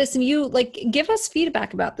listening to this and you like give us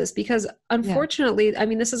feedback about this, because unfortunately, I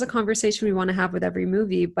mean, this is a conversation we want to have with every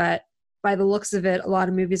movie, but by the looks of it, a lot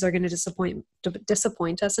of movies are going to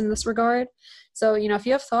disappoint us in this regard. So, you know, if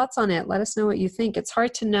you have thoughts on it, let us know what you think. It's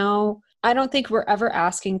hard to know. I don't think we're ever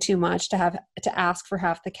asking too much to ask for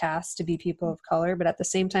half the cast to be people of color, but at the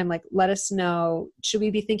same time, like, let us know, should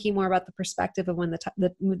we be thinking more about the perspective of when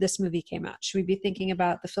this movie came out? Should we be thinking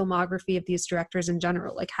about the filmography of these directors in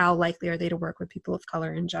general? Like, how likely are they to work with people of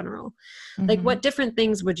color in general? Like, Mhm. what different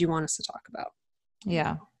things would you want us to talk about?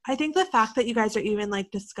 Yeah. I think the fact that you guys are even like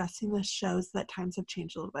discussing this shows that times have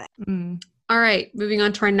changed a little bit. Mm. All right, moving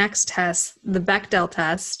on to our next test, the Bechdel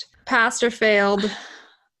test. Passed or failed?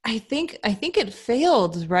 I think it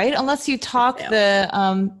failed, right? Unless you talk failed.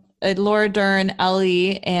 the Laura Dern,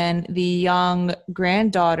 Ellie, and the young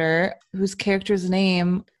granddaughter, whose character's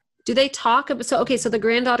name. Do they talk about, so the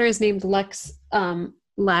granddaughter is named Lex, and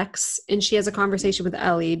she has a conversation with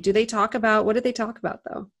Ellie. What did they talk about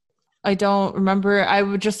though? I don't remember. I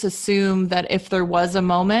would just assume that if there was a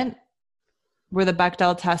moment where the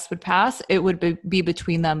Bechdel test would pass, it would be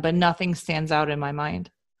between them, but nothing stands out in my mind.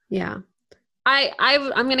 Yeah. I'm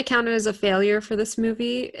going to count it as a failure for this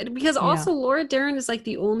movie because also Laura Dern is like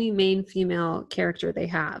the only main female character they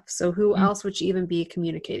have. So who else would she even be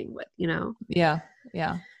communicating with, you know? Yeah.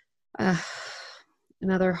 Yeah.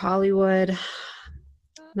 Another Hollywood,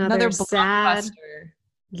 another sad. blockbuster.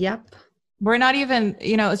 Yep. We're not even,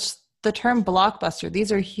 it's just the term blockbuster.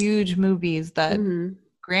 These are huge movies that Mhm.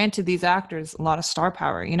 granted these actors a lot of star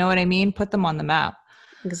power. You know what I mean? Put them on the map.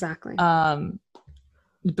 Exactly.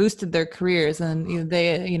 Boosted their careers, and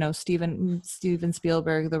they, Steven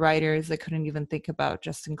Spielberg, the writers, they couldn't even think about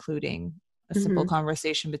just including a simple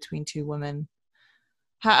conversation between 2 women.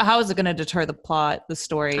 How is it going to deter the plot, the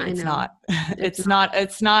story? I It's know. not.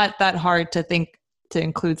 It's not that hard to think to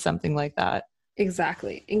include something like that.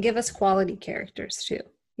 Exactly. And give us quality characters too.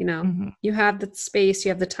 You know, Mhm. you have the space, you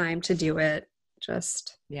have the time to do it.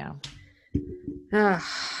 Just, Yeah.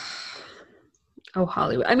 oh,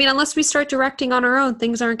 Hollywood. I mean, unless we start directing on our own,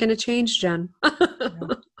 things aren't going to change, Jen.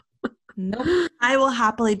 Nope. I will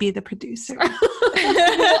happily be the producer.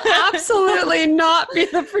 Will absolutely not be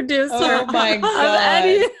the producer Oh my of God.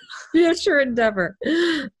 any future endeavor.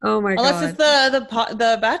 Oh my Unless God. it's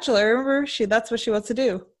the Bachelor. Remember, that's what she wants to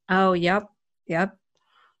do. Oh, yep.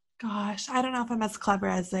 Gosh, I don't know if I'm as clever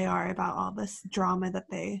as they are about all this drama that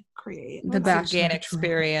they create. The It's Bachelor again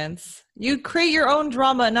experience. You create your own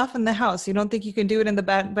drama enough in the house. You don't think you can do it in the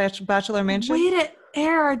Bachelor Mansion? Way to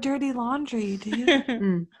air our dirty laundry, dude.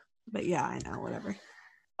 Mm. But yeah, I know, whatever.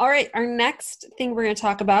 All right, our next thing we're going to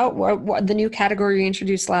talk about, what the new category we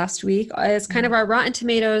introduced last week, is kind of our Rotten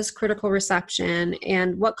Tomatoes critical reception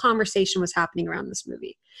and what conversation was happening around this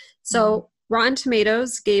movie. So Rotten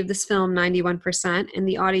Tomatoes gave this film 91%, and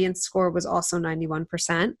the audience score was also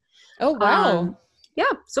 91%. Oh, wow. Yeah,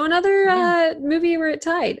 so another movie where it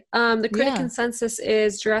tied. The critic consensus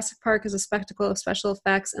is Jurassic Park is a spectacle of special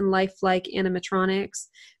effects and lifelike animatronics,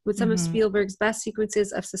 with some of Spielberg's best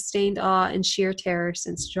sequences of sustained awe and sheer terror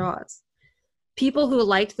since Jaws. People who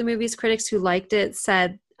liked the movie's critics who liked it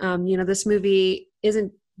said, this movie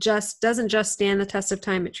doesn't just stand the test of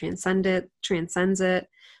time; it transcends it.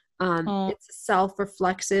 It's a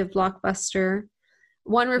self-reflexive blockbuster.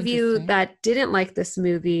 One review that didn't like this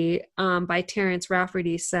movie by Terrence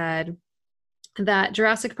Rafferty said that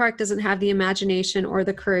Jurassic Park doesn't have the imagination or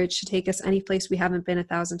the courage to take us any place we haven't been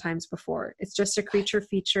 1,000 times before. It's just a creature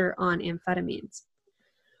feature on amphetamines,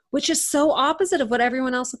 which is so opposite of what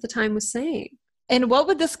everyone else at the time was saying. And what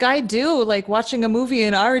would this guy do, like watching a movie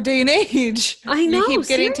in our day and age? I know. You keep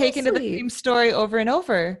getting taken to the same story over and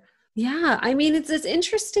over. Yeah. I mean, it's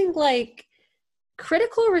interesting, like,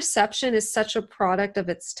 critical reception is such a product of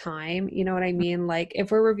its time. You know what I mean? Like,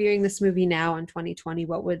 if we're reviewing this movie now in 2020,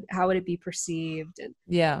 how would it be perceived? And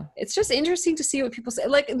it's just interesting to see what people say.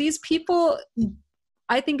 Like, these people,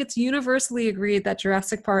 I think it's universally agreed that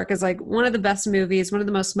Jurassic Park is like one of the best movies, one of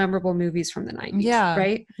the most memorable movies from the 90s. Yeah.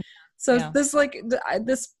 Right. So this, like,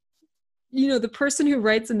 the person who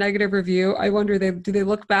writes a negative review, I wonder, do they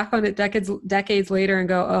look back on it decades later and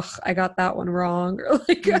go, ugh, I got that one wrong? Or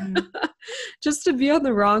like, just to be on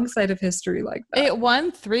the wrong side of history like that. It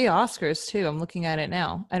won 3 Oscars too. I'm looking at it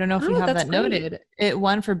now. I don't know if you have that noted. It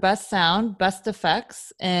won for Best Sound, Best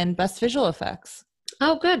Effects, and Best Visual Effects.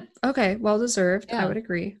 Oh, good. Okay. Well deserved. Yeah. I would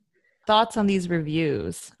agree. Thoughts on these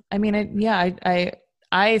reviews? I mean,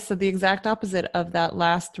 I said the exact opposite of that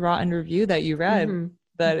last rotten review that you read.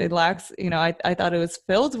 That it lacks, I thought it was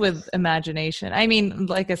filled with imagination. I mean,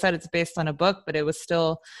 like I said, it's based on a book, but it was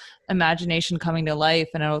still imagination coming to life.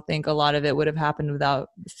 And I don't think a lot of it would have happened without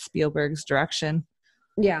Spielberg's direction.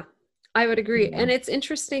 Yeah, I would agree. Yeah. And it's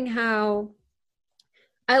interesting how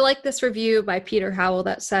I like this review by Peter Howell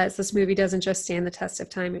that says this movie doesn't just stand the test of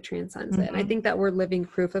time, it transcends it. And I think that we're living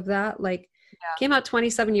proof of that. Like, came out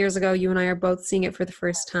 27 years ago. You and I are both seeing it for the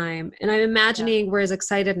first time. And I'm imagining we're as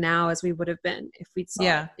excited now as we would have been if we'd saw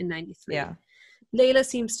it in 93. Yeah. Layla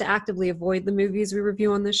seems to actively avoid the movies we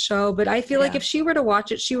review on this show, but I feel like if she were to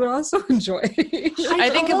watch it, she would also enjoy it.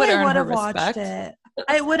 I think it would earn her respect. Watched it.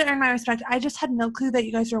 It would earn my respect. I just had no clue that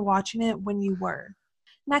you guys were watching it when you were.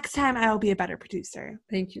 Next time, I will be a better producer.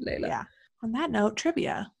 Thank you, Layla. Yeah. On that note,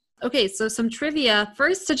 trivia. Okay, so some trivia.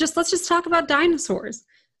 First, let's just talk about dinosaurs.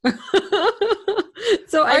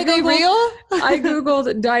 So are they real? I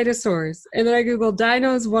Googled dinosaurs, and then I Googled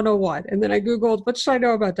Dinos 101, and then I Googled what should I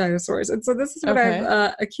know about dinosaurs? And so this is what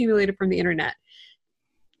I've accumulated from the internet.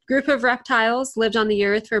 Group of reptiles lived on the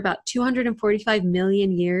earth for about 245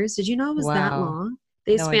 million years. Did you know it was that long?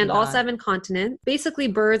 They spanned all 7 continents. Basically,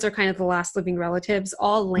 birds are kind of the last living relatives.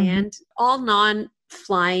 All land, all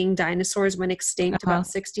non-flying dinosaurs went extinct about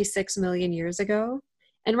 66 million years ago.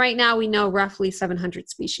 And right now we know roughly 700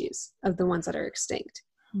 species of the ones that are extinct.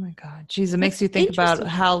 Oh my God. Jeez, it makes you think about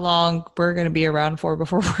how long we're going to be around for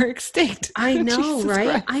before we're extinct. I know, right?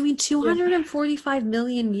 Christ. I mean, 245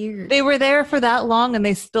 million years. They were there for that long and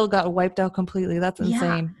they still got wiped out completely. That's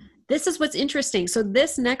insane. Yeah. This is what's interesting. So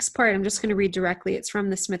this next part, I'm just going to read directly. It's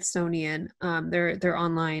from the Smithsonian, their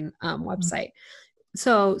online website.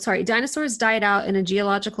 So, dinosaurs died out in a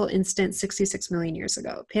geological instant 66 million years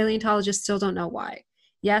ago. Paleontologists still don't know why.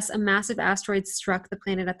 Yes, a massive asteroid struck the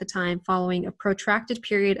planet at the time following a protracted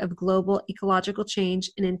period of global ecological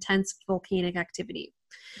change and intense volcanic activity.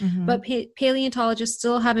 But paleontologists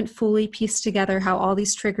still haven't fully pieced together how all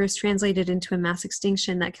these triggers translated into a mass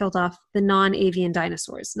extinction that killed off the non-avian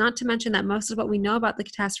dinosaurs. Not to mention that most of what we know about the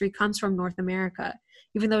catastrophe comes from North America,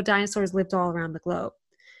 even though dinosaurs lived all around the globe.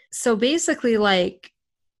 So basically, like,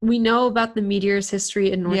 we know about the meteor's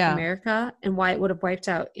history in North America and why it would have wiped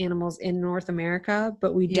out animals in North America,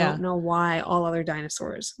 but we don't know why all other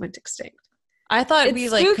dinosaurs went extinct. I thought it's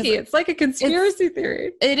spooky. It's like a conspiracy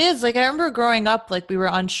theory. It is. Like, I remember growing up, like, we were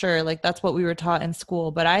unsure. Like, that's what we were taught in school.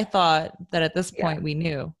 But I thought that at this point we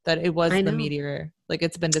knew that it was the meteor. Like,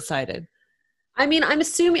 it's been decided. I mean, I'm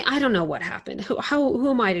assuming, I don't know what happened. Who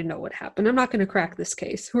am I to know what happened? I'm not going to crack this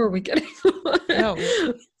case. Who are we kidding? No.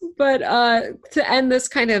 But to end this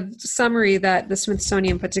kind of summary that the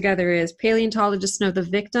Smithsonian put together is paleontologists know the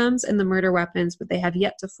victims and the murder weapons, but they have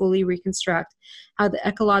yet to fully reconstruct how the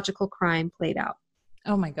ecological crime played out.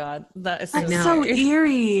 Oh my God. That is so That's know. so scary.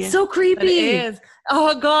 eerie. So creepy. It is.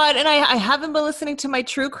 Oh God. And I haven't been listening to my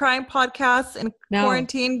true crime podcasts in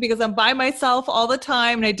quarantine because I'm by myself all the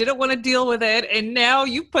time and I didn't want to deal with it. And now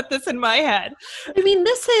you put this in my head. I mean,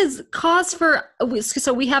 this is cause for,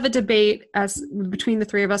 so we have a debate as between the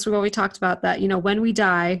three of us. We've always talked about that, when we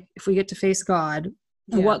die, if we get to face God,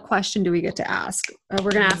 what question do we get to ask?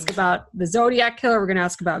 We're going to ask about the Zodiac Killer. We're going to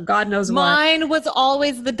ask about God knows what. Mine was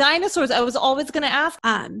always the dinosaurs. I was always going to ask.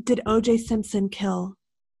 Did O.J. Simpson kill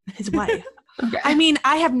his wife? Okay. I mean,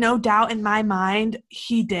 I have no doubt in my mind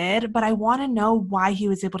he did, but I want to know why he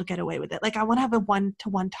was able to get away with it. Like, I want to have a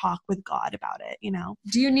one-to-one talk with God about it,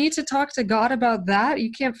 Do you need to talk to God about that?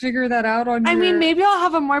 You can't figure that out on I your... mean, maybe I'll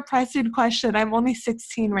have a more pressing question. I'm only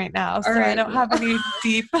 16 right now, so I don't have any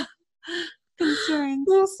deep concerns.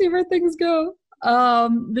 We'll see where things go.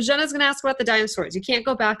 But Jenna's going to ask about the dinosaurs. You can't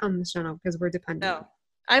go back on this, Jenna, because we're dependent. No.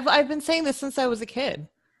 I've been saying this since I was a kid.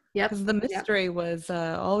 Yep. Because the mystery was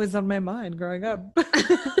always on my mind growing up.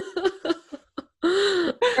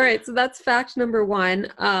 All right, so that's fact number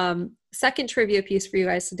one. Second trivia piece for you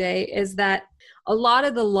guys today is that a lot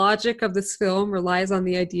of the logic of this film relies on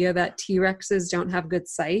the idea that T-Rexes don't have good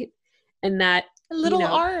sight and that Little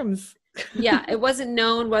arms. Yeah, it wasn't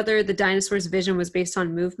known whether the dinosaurs' vision was based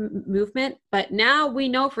on movement, but now we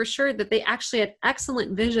know for sure that they actually had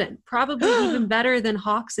excellent vision, probably even better than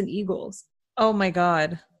hawks and eagles. Oh my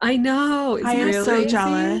God. I know. I am so crazy?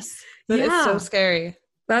 jealous. That is so scary.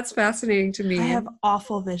 That's fascinating to me. I have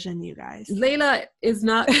awful vision, you guys. Layla is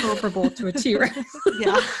not comparable to a T-Rex.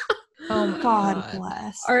 Yeah. Oh my God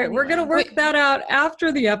bless. All right, we're going to work that out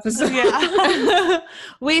after the episode. Yeah.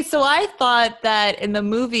 Wait, so I thought that in the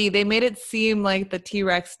movie they made it seem like the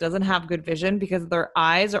T-Rex doesn't have good vision because their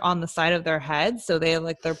eyes are on the side of their head, so they have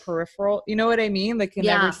like their peripheral, you know what I mean? They can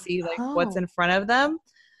never see like what's in front of them.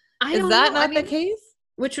 Is that not the case?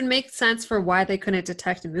 Which would make sense for why they couldn't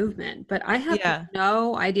detect movement, but I have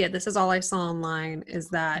no idea. This is all I saw online is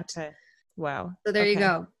that. Okay. Wow. So there you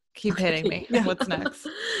go. Keep hitting me. Yeah. What's next?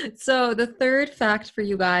 So the third fact for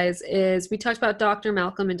you guys is we talked about Dr.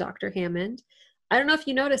 Malcolm and Dr. Hammond. I don't know if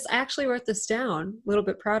you noticed, I actually wrote this down, a little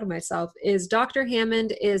bit proud of myself, is Dr.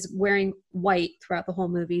 Hammond is wearing white throughout the whole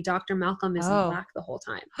movie. Dr. Malcolm is in black the whole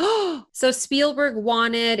time. So Spielberg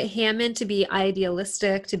wanted Hammond to be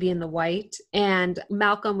idealistic, to be in the white, and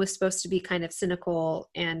Malcolm was supposed to be kind of cynical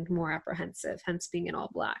and more apprehensive, hence being in all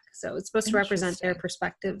black. So it's supposed to represent their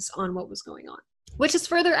perspectives on what was going on. Which is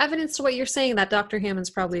further evidence to what you're saying, that Dr. Hammond's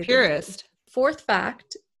probably a purist. Fourth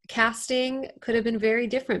fact, casting could have been very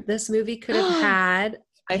different. This movie could have had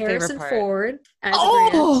Harrison Ford as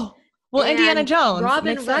Grant. Well, Indiana Jones.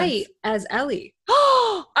 Robin Wright as Ellie.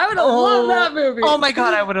 I would have loved that movie. Oh my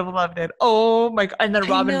God, I would have loved it. Oh my God. And then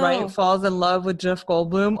Robin Wright falls in love with Jeff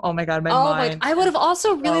Goldblum. Oh my God, my mind. I would have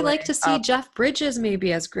also really liked to see Jeff Bridges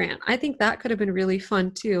maybe as Grant. I think that could have been really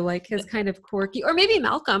fun too, like his kind of quirky, or maybe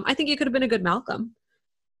Malcolm. I think he could have been a good Malcolm.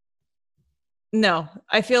 No,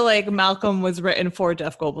 I feel like Malcolm was written for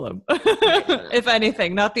Jeff Goldblum, if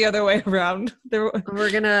anything, not the other way around. We're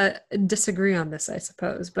going to disagree on this, I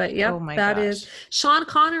suppose. But yeah, is. Sean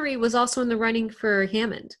Connery was also in the running for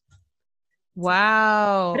Hammond.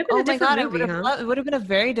 Wow. Oh my God, movie, it would have been a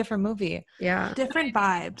very different movie. Yeah. Different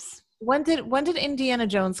vibes. When did Indiana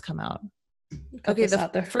Jones come out? Okay,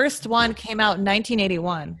 the first one came out in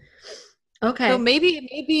 1981. Okay. So maybe,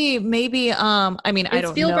 I mean, I don't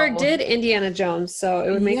know. Spielberg did Indiana Jones, so it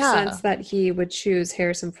would make sense that he would choose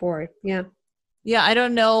Harrison Ford. Yeah. Yeah, I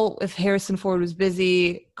don't know if Harrison Ford was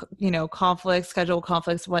busy, schedule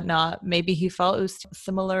conflicts, whatnot. Maybe he felt it was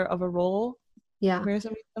similar of a role. Yeah.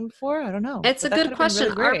 Harrison done before? I don't know. It's a good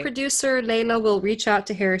question. Really our producer, Layla, will reach out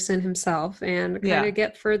to Harrison himself and kind of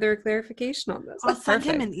get further clarification on this. I'll send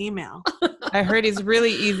him an email. I heard he's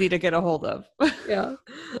really easy to get a hold of. Yeah.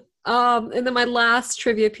 And then my last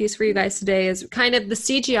trivia piece for you guys today is kind of the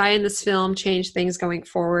CGI in this film changed things going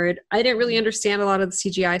forward. I didn't really understand a lot of the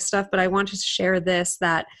CGI stuff, but I wanted to share this,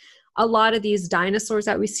 that a lot of these dinosaurs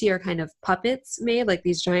that we see are kind of puppets made, like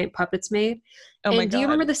these giant puppets made. Oh my God. Do you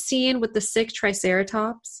remember the scene with the sick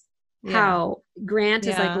Triceratops? Yeah. How Grant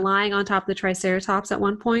is like lying on top of the Triceratops at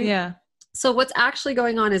one point? Yeah. So what's actually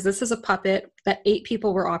going on is this is a puppet that 8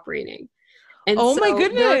 people were operating. And my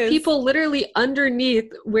goodness. There are people literally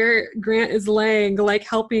underneath where Grant is laying, like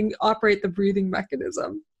helping operate the breathing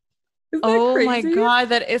mechanism. Isn't that crazy? My God,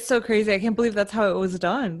 that is so crazy. I can't believe that's how it was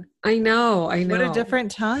done. I know. What a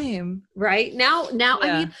different time. Right? Now,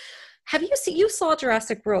 I mean, you saw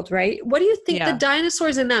Jurassic World, right? What do you think? The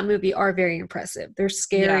dinosaurs in that movie are very impressive. They're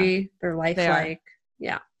scary. They're lifelike.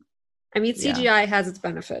 Yeah. I mean, CGI has its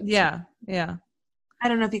benefits. Yeah. Yeah. I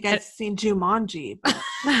don't know if you guys have seen Jumanji, but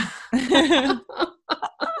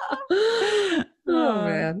Oh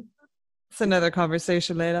man. It's another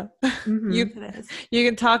conversation later. Mhm. it is. You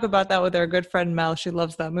can talk about that with our good friend Mel. She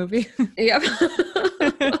loves that movie. Yep.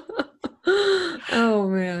 Oh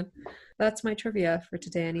man. That's my trivia for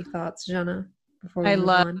today. Any thoughts, Jenna? Before we move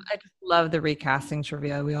on? I just love the recasting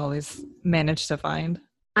trivia we always manage to find.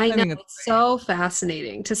 I know, think it's so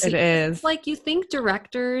fascinating to see. It is. Like, you think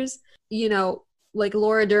directors, you know, like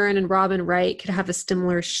Laura Dern and Robin Wright could have a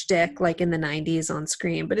similar shtick like in the 90s on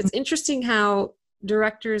screen, but it's interesting how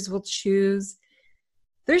directors will choose.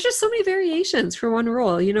 There's just so many variations for one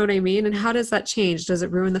role, you know what I mean? And how does that change? Does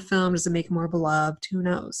it ruin the film? Does it make it more beloved? Who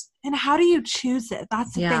knows? And how do you choose it?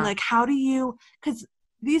 That's the Yeah. thing. Like, how do you, because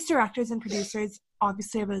these directors and producers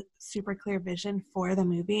obviously have a super clear vision for the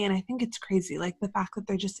movie. And I think it's crazy, like the fact that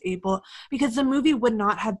they're just able, because the movie would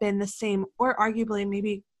not have been the same, or arguably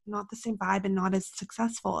maybe not the same vibe and not as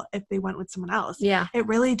successful if they went with someone else. Yeah. It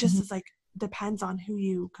really just is like, depends on who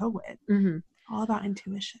you go with. Mm-hmm. All about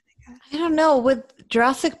intuition, I guess. I don't know. With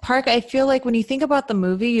Jurassic Park, I feel like when you think about the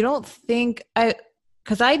movie, you don't think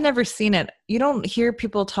because I'd never seen it. You don't hear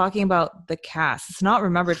people talking about the cast. It's not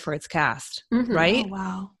remembered for its cast, Mhm. right? Oh,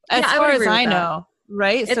 wow. As Yeah, I far would as agree with I that. know,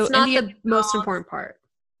 right? It's not Indiana the most Jones- important part.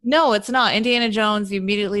 No, it's not. Indiana Jones, you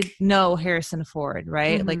immediately know Harrison Ford,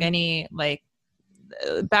 right? Mhm. Like any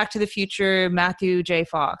Back to the Future, Matthew J.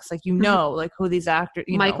 Fox. Like you know, like who these actors.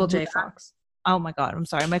 Michael J. Fox. Oh my God, I'm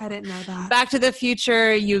sorry. I didn't know that. Back to the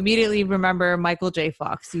Future, you immediately remember Michael J.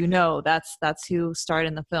 Fox. You know that's who starred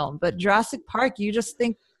in the film. But Jurassic Park, you just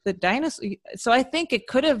think the dinosaur. So I think it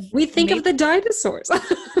could have. We think of the dinosaurs. I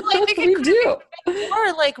think it We could do.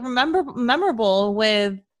 more like memorable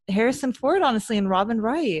with Harrison Ford, honestly, and Robin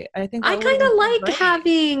Wright. I think I that kind of would've been like great.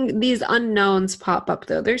 having these unknowns pop up,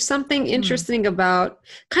 though. There's something interesting about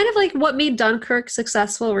kind of like what made Dunkirk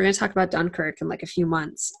successful. We're going to talk about Dunkirk in like a few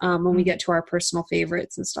months when we get to our personal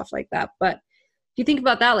favorites and stuff like that. But if you think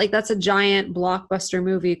about that, like that's a giant blockbuster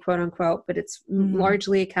movie, quote unquote, but it's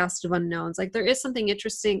largely a cast of unknowns. Like there is something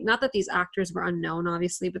interesting, not that these actors were unknown,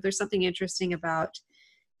 obviously, but there's something interesting about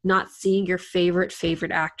not seeing your favorite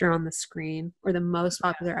actor on the screen or the most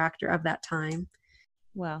popular actor of that time.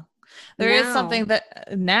 Well, there is something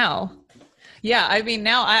that now. Yeah, I mean,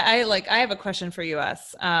 now I have a question for you,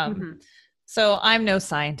 S. So I'm no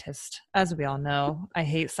scientist, as we all know. I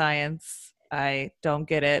hate science. I don't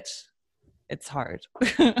get it. It's hard.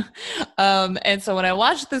 And so when I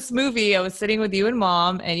watched this movie, I was sitting with you and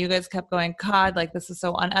Mom, and you guys kept going, God, like this is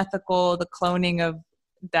so unethical. The cloning of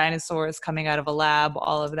dinosaurs coming out of a lab,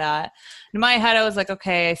 all of that. In my head, I was like,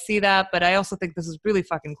 okay, I see that, but I also think this is really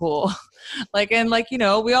fucking cool.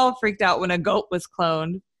 We all freaked out when a goat was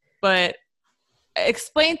cloned, but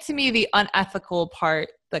explain to me the unethical part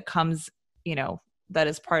that comes, that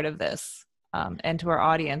is part of this, and to our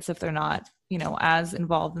audience if they're not, as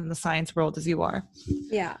involved in the science world as you are.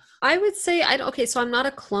 Yeah, I would say, so I'm not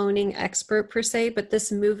a cloning expert per se, but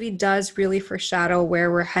this movie does really foreshadow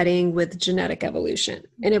where we're heading with genetic evolution.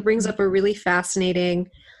 And it brings up a really fascinating,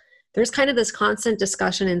 there's kind of this constant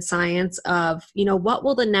discussion in science of, what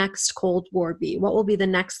will the next Cold War be? What will be the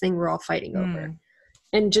next thing we're all fighting over?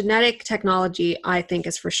 And genetic technology, I think,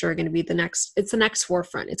 is for sure going to be the next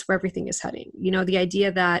forefront. It's where everything is heading. The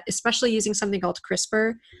idea that, especially using something called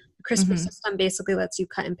CRISPR, the CRISPR system basically lets you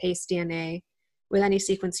cut and paste DNA with any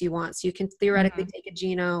sequence you want. So you can theoretically take a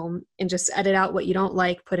genome and just edit out what you don't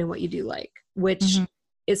like, put in what you do like, which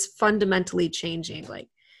is fundamentally changing. Like,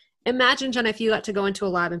 imagine, Jen, if you got to go into a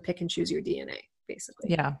lab and pick and choose your DNA,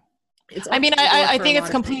 basically. Yeah. I think it's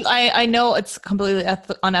completely, I know it's completely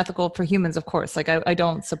unethical for humans, of course. Like I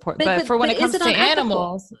don't support, but for when it comes to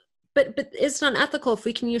animals. But it's not unethical if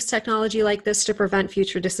we can use technology like this to prevent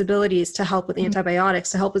future disabilities, to help with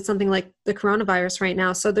antibiotics, to help with something like the coronavirus right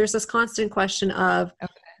now. So there's this constant question of,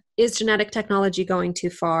 is genetic technology going too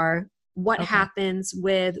far? What happens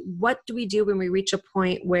with, what do we do when we reach a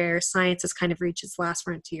point where science has kind of reached its last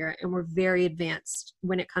frontier and we're very advanced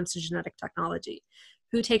when it comes to genetic technology?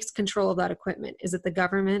 Who takes control of that equipment? Is it the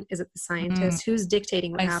government? Is it the scientists? Who's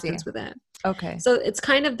dictating what happens with it? Okay. So it's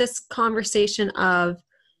kind of this conversation of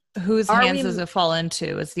whose hands does it fall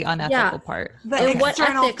into is the unethical part. The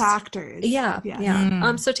external factors. Yeah.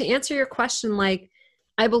 So to answer your question, like,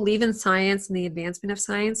 I believe in science and the advancement of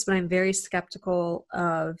science, but I'm very skeptical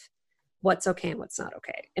of what's okay and what's not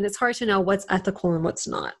okay. And it's hard to know what's ethical and what's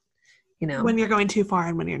not. When you're going too far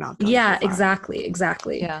and when you're not going too far.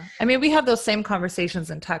 Exactly. Yeah. I mean, we have those same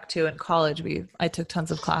conversations in tech too. In college, I took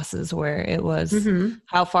tons of classes where it was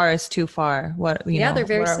how far is too far? What, they're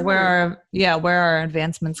very similar. where are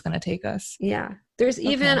advancements going to take us? Yeah. There's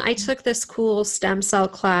even, I took this cool stem cell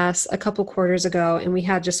class a couple quarters ago, and we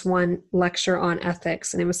had just one lecture on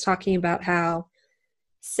ethics, and it was talking about how,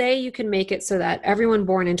 say you can make it so that everyone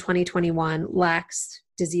born in 2021 lacks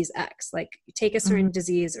disease X. Like you take a certain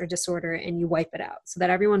disease or disorder and you wipe it out so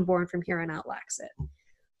that everyone born from here on out lacks it.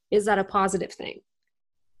 Is that a positive thing?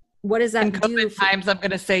 What does that in do? COVID times, I'm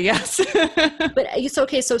going to say yes. But it's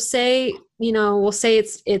okay. So say, we'll say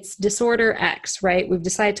it's disorder X, right? We've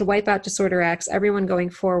decided to wipe out disorder X. Everyone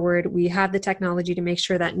going forward, we have the technology to make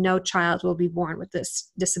sure that no child will be born with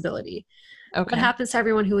this disability. Okay. What happens to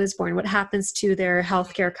everyone who is born? What happens to their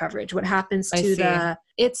healthcare coverage? What happens to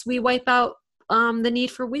we wipe out the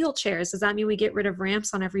need for wheelchairs. Does that mean we get rid of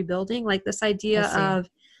ramps on every building? Like this idea of,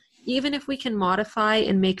 even if we can modify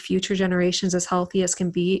and make future generations as healthy as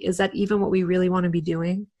can be, is that even what we really want to be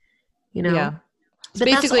doing? Yeah. So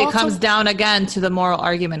basically, it comes down again to the moral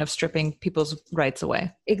argument of stripping people's rights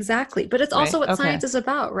away. Exactly. But it's also what science is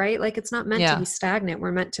about, right? Like it's not meant to be stagnant.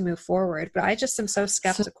 We're meant to move forward. But I just am so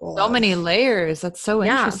skeptical. So many layers. That's so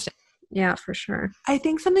interesting. Yeah, for sure. I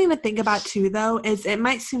think something to think about too, though, is it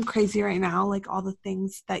might seem crazy right now, like all the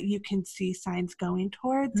things that you can see science going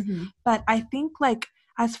towards. But I think like,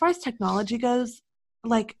 as far as technology goes,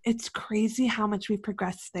 like it's crazy how much we've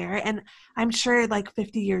progressed there. And I'm sure like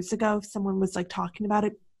 50 years ago, if someone was like talking about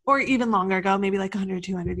it, or even longer ago, maybe like 100,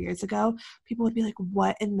 200 years ago, people would be like,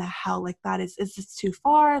 what in the hell? Like that is this too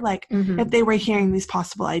far? Like if they were hearing these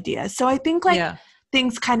possible ideas. So I think like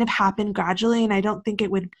things kind of happen gradually. And I don't think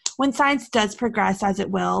it would, when science does progress as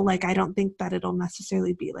it will, like I don't think that it'll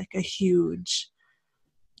necessarily be like a huge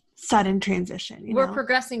sudden transition. We're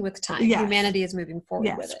progressing with time. Humanity is moving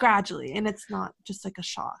forward with it. Gradually, and it's not just like a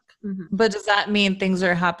shock. But does that mean things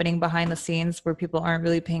are happening behind the scenes where people aren't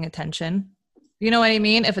really paying attention? You know what I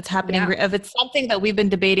mean? If it's happening, if it's something that we've been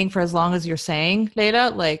debating for as long as you're saying,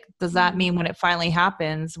 Leda, like does that mean when it finally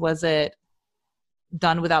happens, was it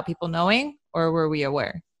done without people knowing, or were we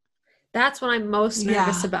aware? That's what I'm most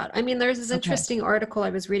nervous about. I mean, there's this interesting article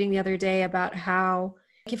I was reading the other day about how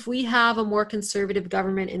if we have a more conservative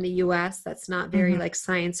government in the US that's not very like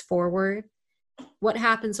science forward, what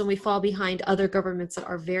happens when we fall behind other governments that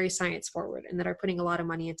are very science forward and that are putting a lot of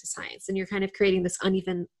money into science? And you're kind of creating this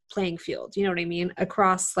uneven playing field, you know what I mean,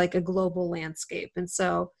 across like a global landscape. And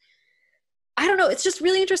so I don't know. It's just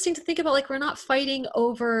really interesting to think about, like, we're not fighting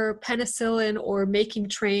over penicillin or making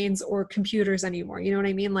trains or computers anymore. You know what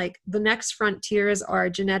I mean? Like the next frontiers are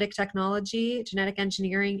genetic technology, genetic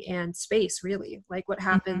engineering, and space, really. Like what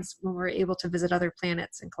happens when we're able to visit other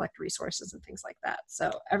planets and collect resources and things like that.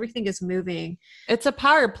 So everything is moving. It's a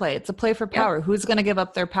power play. It's a play for power. Who's going to give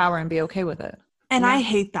up their power and be okay with it? And I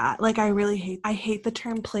hate that. Like I hate the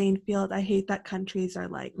term playing field. I hate that countries are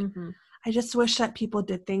like, I just wish that people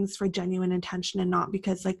did things for genuine intention and not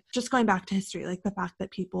because, like, just going back to history, like the fact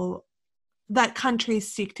that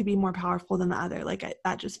countries seek to be more powerful than the other, like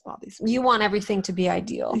that just bothers me. You want everything to be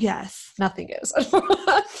ideal. Yes. Nothing is.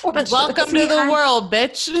 Welcome to the world,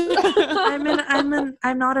 bitch.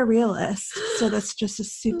 I'm not a realist, so that's just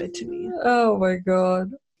as stupid to me. Oh my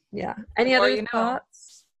God. Yeah. Any other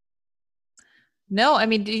thoughts? No, I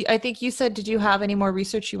mean, I think you said, did you have any more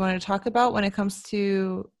research you want to talk about when it comes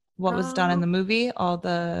to what was done in the movie, all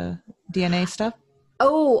the DNA stuff?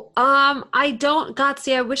 I don't,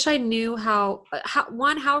 Gotsy, I wish I knew how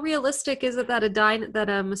realistic is it that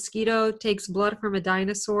a mosquito takes blood from a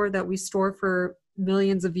dinosaur that we store for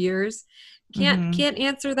millions of years? Can't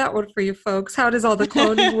answer that one for you folks. How does all the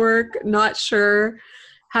cloning work? Not sure.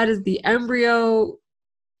 How does the embryo,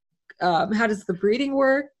 how does the breeding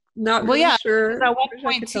work? Not really sure. At one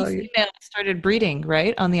point, two females started breeding,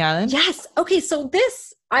 right, on the island? Yes. Okay, so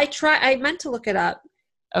this, I meant to look it up.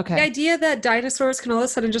 Okay. The idea that dinosaurs can all of a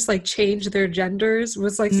sudden just like change their genders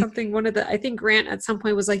was like something I think Grant at some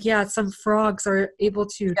point was like, yeah, some frogs are able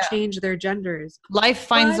to change their genders. Life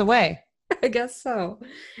finds a way. I guess so.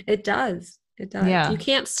 It does. Yeah. You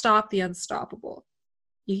can't stop the unstoppable.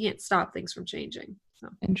 You can't stop things from changing. So.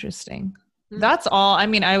 Interesting. That's all. I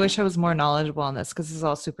mean, I wish I was more knowledgeable on this because this is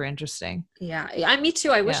all super interesting. Yeah, me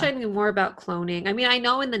too. I wish I knew more about cloning. I mean, I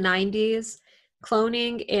know in the 90s,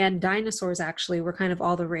 cloning and dinosaurs actually were kind of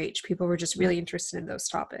all the rage. People were just really interested in those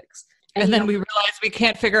topics. And then we realized we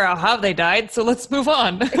can't figure out how they died, so let's move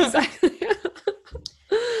on. Exactly.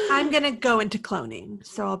 I'm going to go into cloning,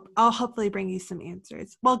 so I'll hopefully bring you some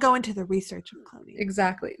answers. We'll go into the research of cloning.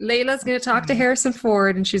 Exactly. Layla's going to talk to Harrison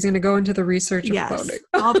Ford, and she's going to go into the research of cloning.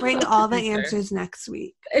 I'll bring all the answers next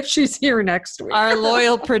week. If she's here next week. Our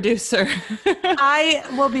loyal producer. I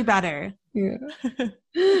will be better. Yeah.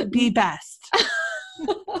 Be best.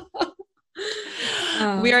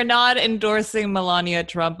 We are not endorsing Melania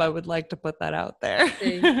Trump. I would like to put that out there.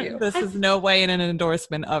 Thank you. This is no way in an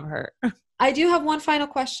endorsement of her. I do have one final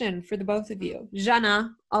question for the both of you.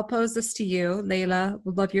 Jana, I'll pose this to you. Layla,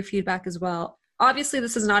 would love your feedback as well. Obviously,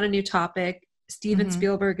 this is not a new topic. Steven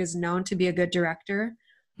Spielberg is known to be a good director.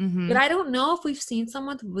 But I don't know if we've seen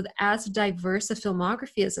someone with as diverse a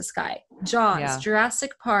filmography as this guy. Jaws,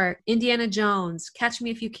 Jurassic Park, Indiana Jones, Catch Me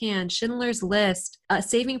If You Can, Schindler's List,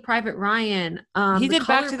 Saving Private Ryan. He did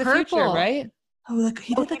Back to the Future, right? Oh, look,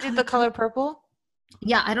 he did the Color Purple?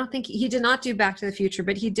 Yeah, I don't think he did not do Back to the Future,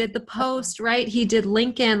 but he did The Post, right? He did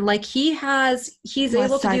Lincoln. Like he's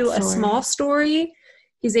able to do a small story.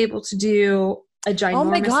 He's able to do a ginormous, oh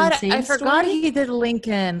my God, I forgot story. he did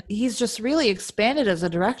Lincoln. He's just really expanded as a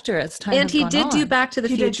director as time and has he gone did on. do Back to the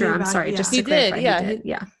Future. I'm sorry, just to clarify, he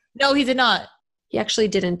did. No, he did not. He actually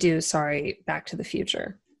didn't do Back to the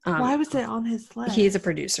Future. Why was it on his list? He's a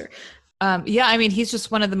producer. Yeah, I mean, he's just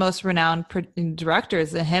one of the most renowned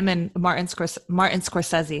directors. Him and Martin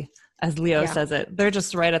Scorsese, as Leo says it, they're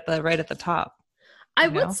just right at the top. I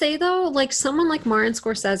would say though, like someone like Martin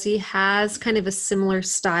Scorsese has kind of a similar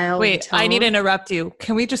style. Wait, I need to interrupt you.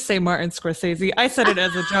 Can we just say Martin Scorsese? I said it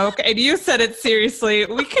as a joke and you said it seriously.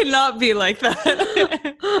 We cannot be like that.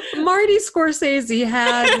 Marty Scorsese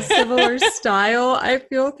has a similar style, I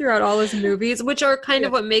feel, throughout all his movies, which are kind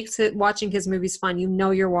of what makes it watching his movies fun. You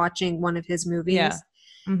know you're watching one of his movies. Yeah.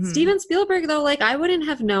 Steven Spielberg though, like I wouldn't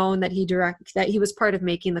have known that he was part of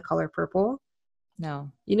making The Color Purple.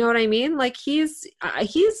 No. You know what I mean? Like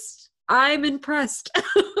I'm impressed.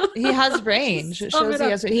 He has range. It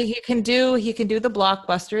shows he can do the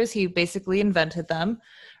blockbusters. He basically invented them,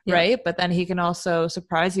 right? But then he can also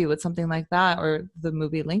surprise you with something like that, or the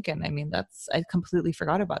movie Lincoln. I mean, I completely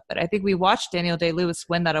forgot about that. I think we watched Daniel Day-Lewis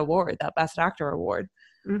win that award, that Best Actor award.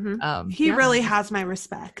 He really has my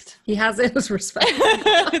respect. He has his respect.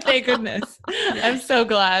 Thank goodness. I'm so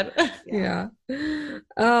glad. Yeah.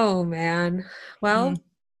 Oh man. Well,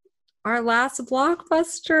 our last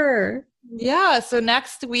blockbuster. Yeah. So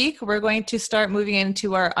next week we're going to start moving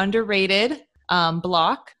into our underrated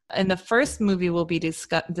block. And the first movie we'll be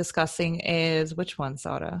discussing is which one,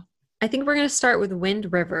 Sara? I think we're going to start with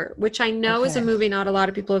Wind River, which I know is a movie not a lot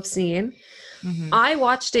of people have seen. I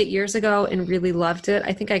watched it years ago and really loved it.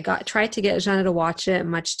 I think I tried to get Jana to watch it,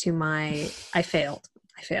 much to I failed.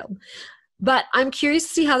 But I'm curious to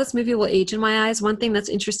see how this movie will age in my eyes. One thing that's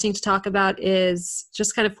interesting to talk about is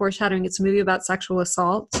just kind of foreshadowing. It's a movie about sexual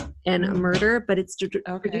assault and a murder, but it's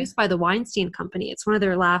produced by the Weinstein Company. It's one of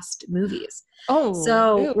their last movies.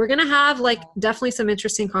 We're going to have definitely some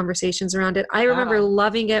interesting conversations around it. I remember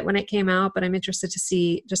loving it when it came out, but I'm interested to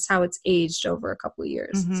see just how it's aged over a couple of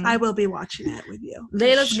years. I will be watching it with you.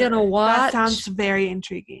 Layla's going to watch. That sounds very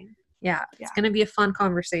intriguing. Yeah, it's going to be a fun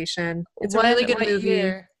conversation. It's a really good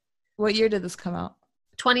movie. What year did this come out?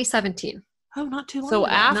 2017. Oh, not too long. So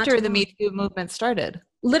after the Me Too movement started.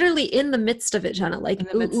 Literally in the midst of it, Jana.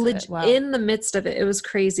 In the midst of it. It was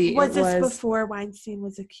crazy. Was this before Weinstein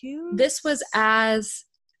was accused? This was as...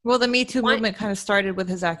 Well, the Me Too movement kind of started with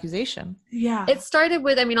his accusation. Yeah. It started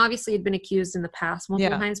with, obviously he'd been accused in the past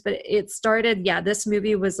multiple times, but it started, this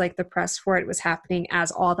movie was the press for it was happening as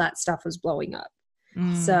all that stuff was blowing up.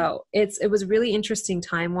 So it was really interesting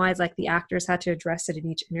time-wise. The actors had to address it in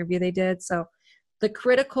each interview they did. So the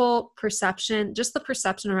critical perception, just the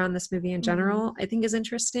perception around this movie in general, I think is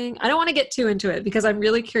interesting. I don't want to get too into it because I'm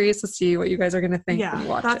really curious to see what you guys are going to think when you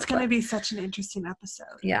watch it. That's going to be such an interesting episode.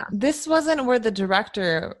 Yeah. This wasn't where the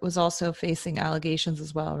director was also facing allegations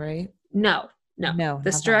as well, right? No.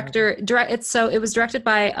 This director, it was directed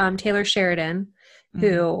by Taylor Sheridan,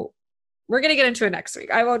 who... We're going to get into it next week.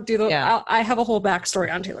 I won't do I have a whole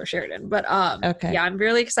backstory on Taylor Sheridan, but I'm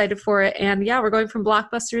really excited for it. And we're going from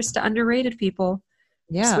blockbusters to underrated people.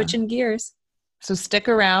 Yeah. Switching gears. So stick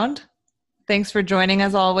around. Thanks for joining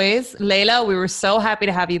as always. Layla, we were so happy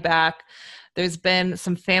to have you back. There's been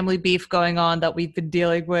some family beef going on that we've been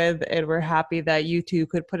dealing with, and we're happy that you two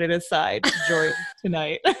could put it aside to join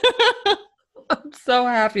tonight. I'm so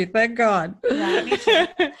happy. Thank God. Yeah, me too.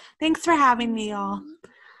 Thanks for having me, y'all.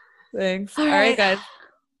 Thanks. All right, guys.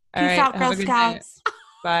 Peace out, Girl Scouts.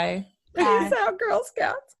 Bye. Peace out, Girl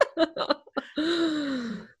Scouts.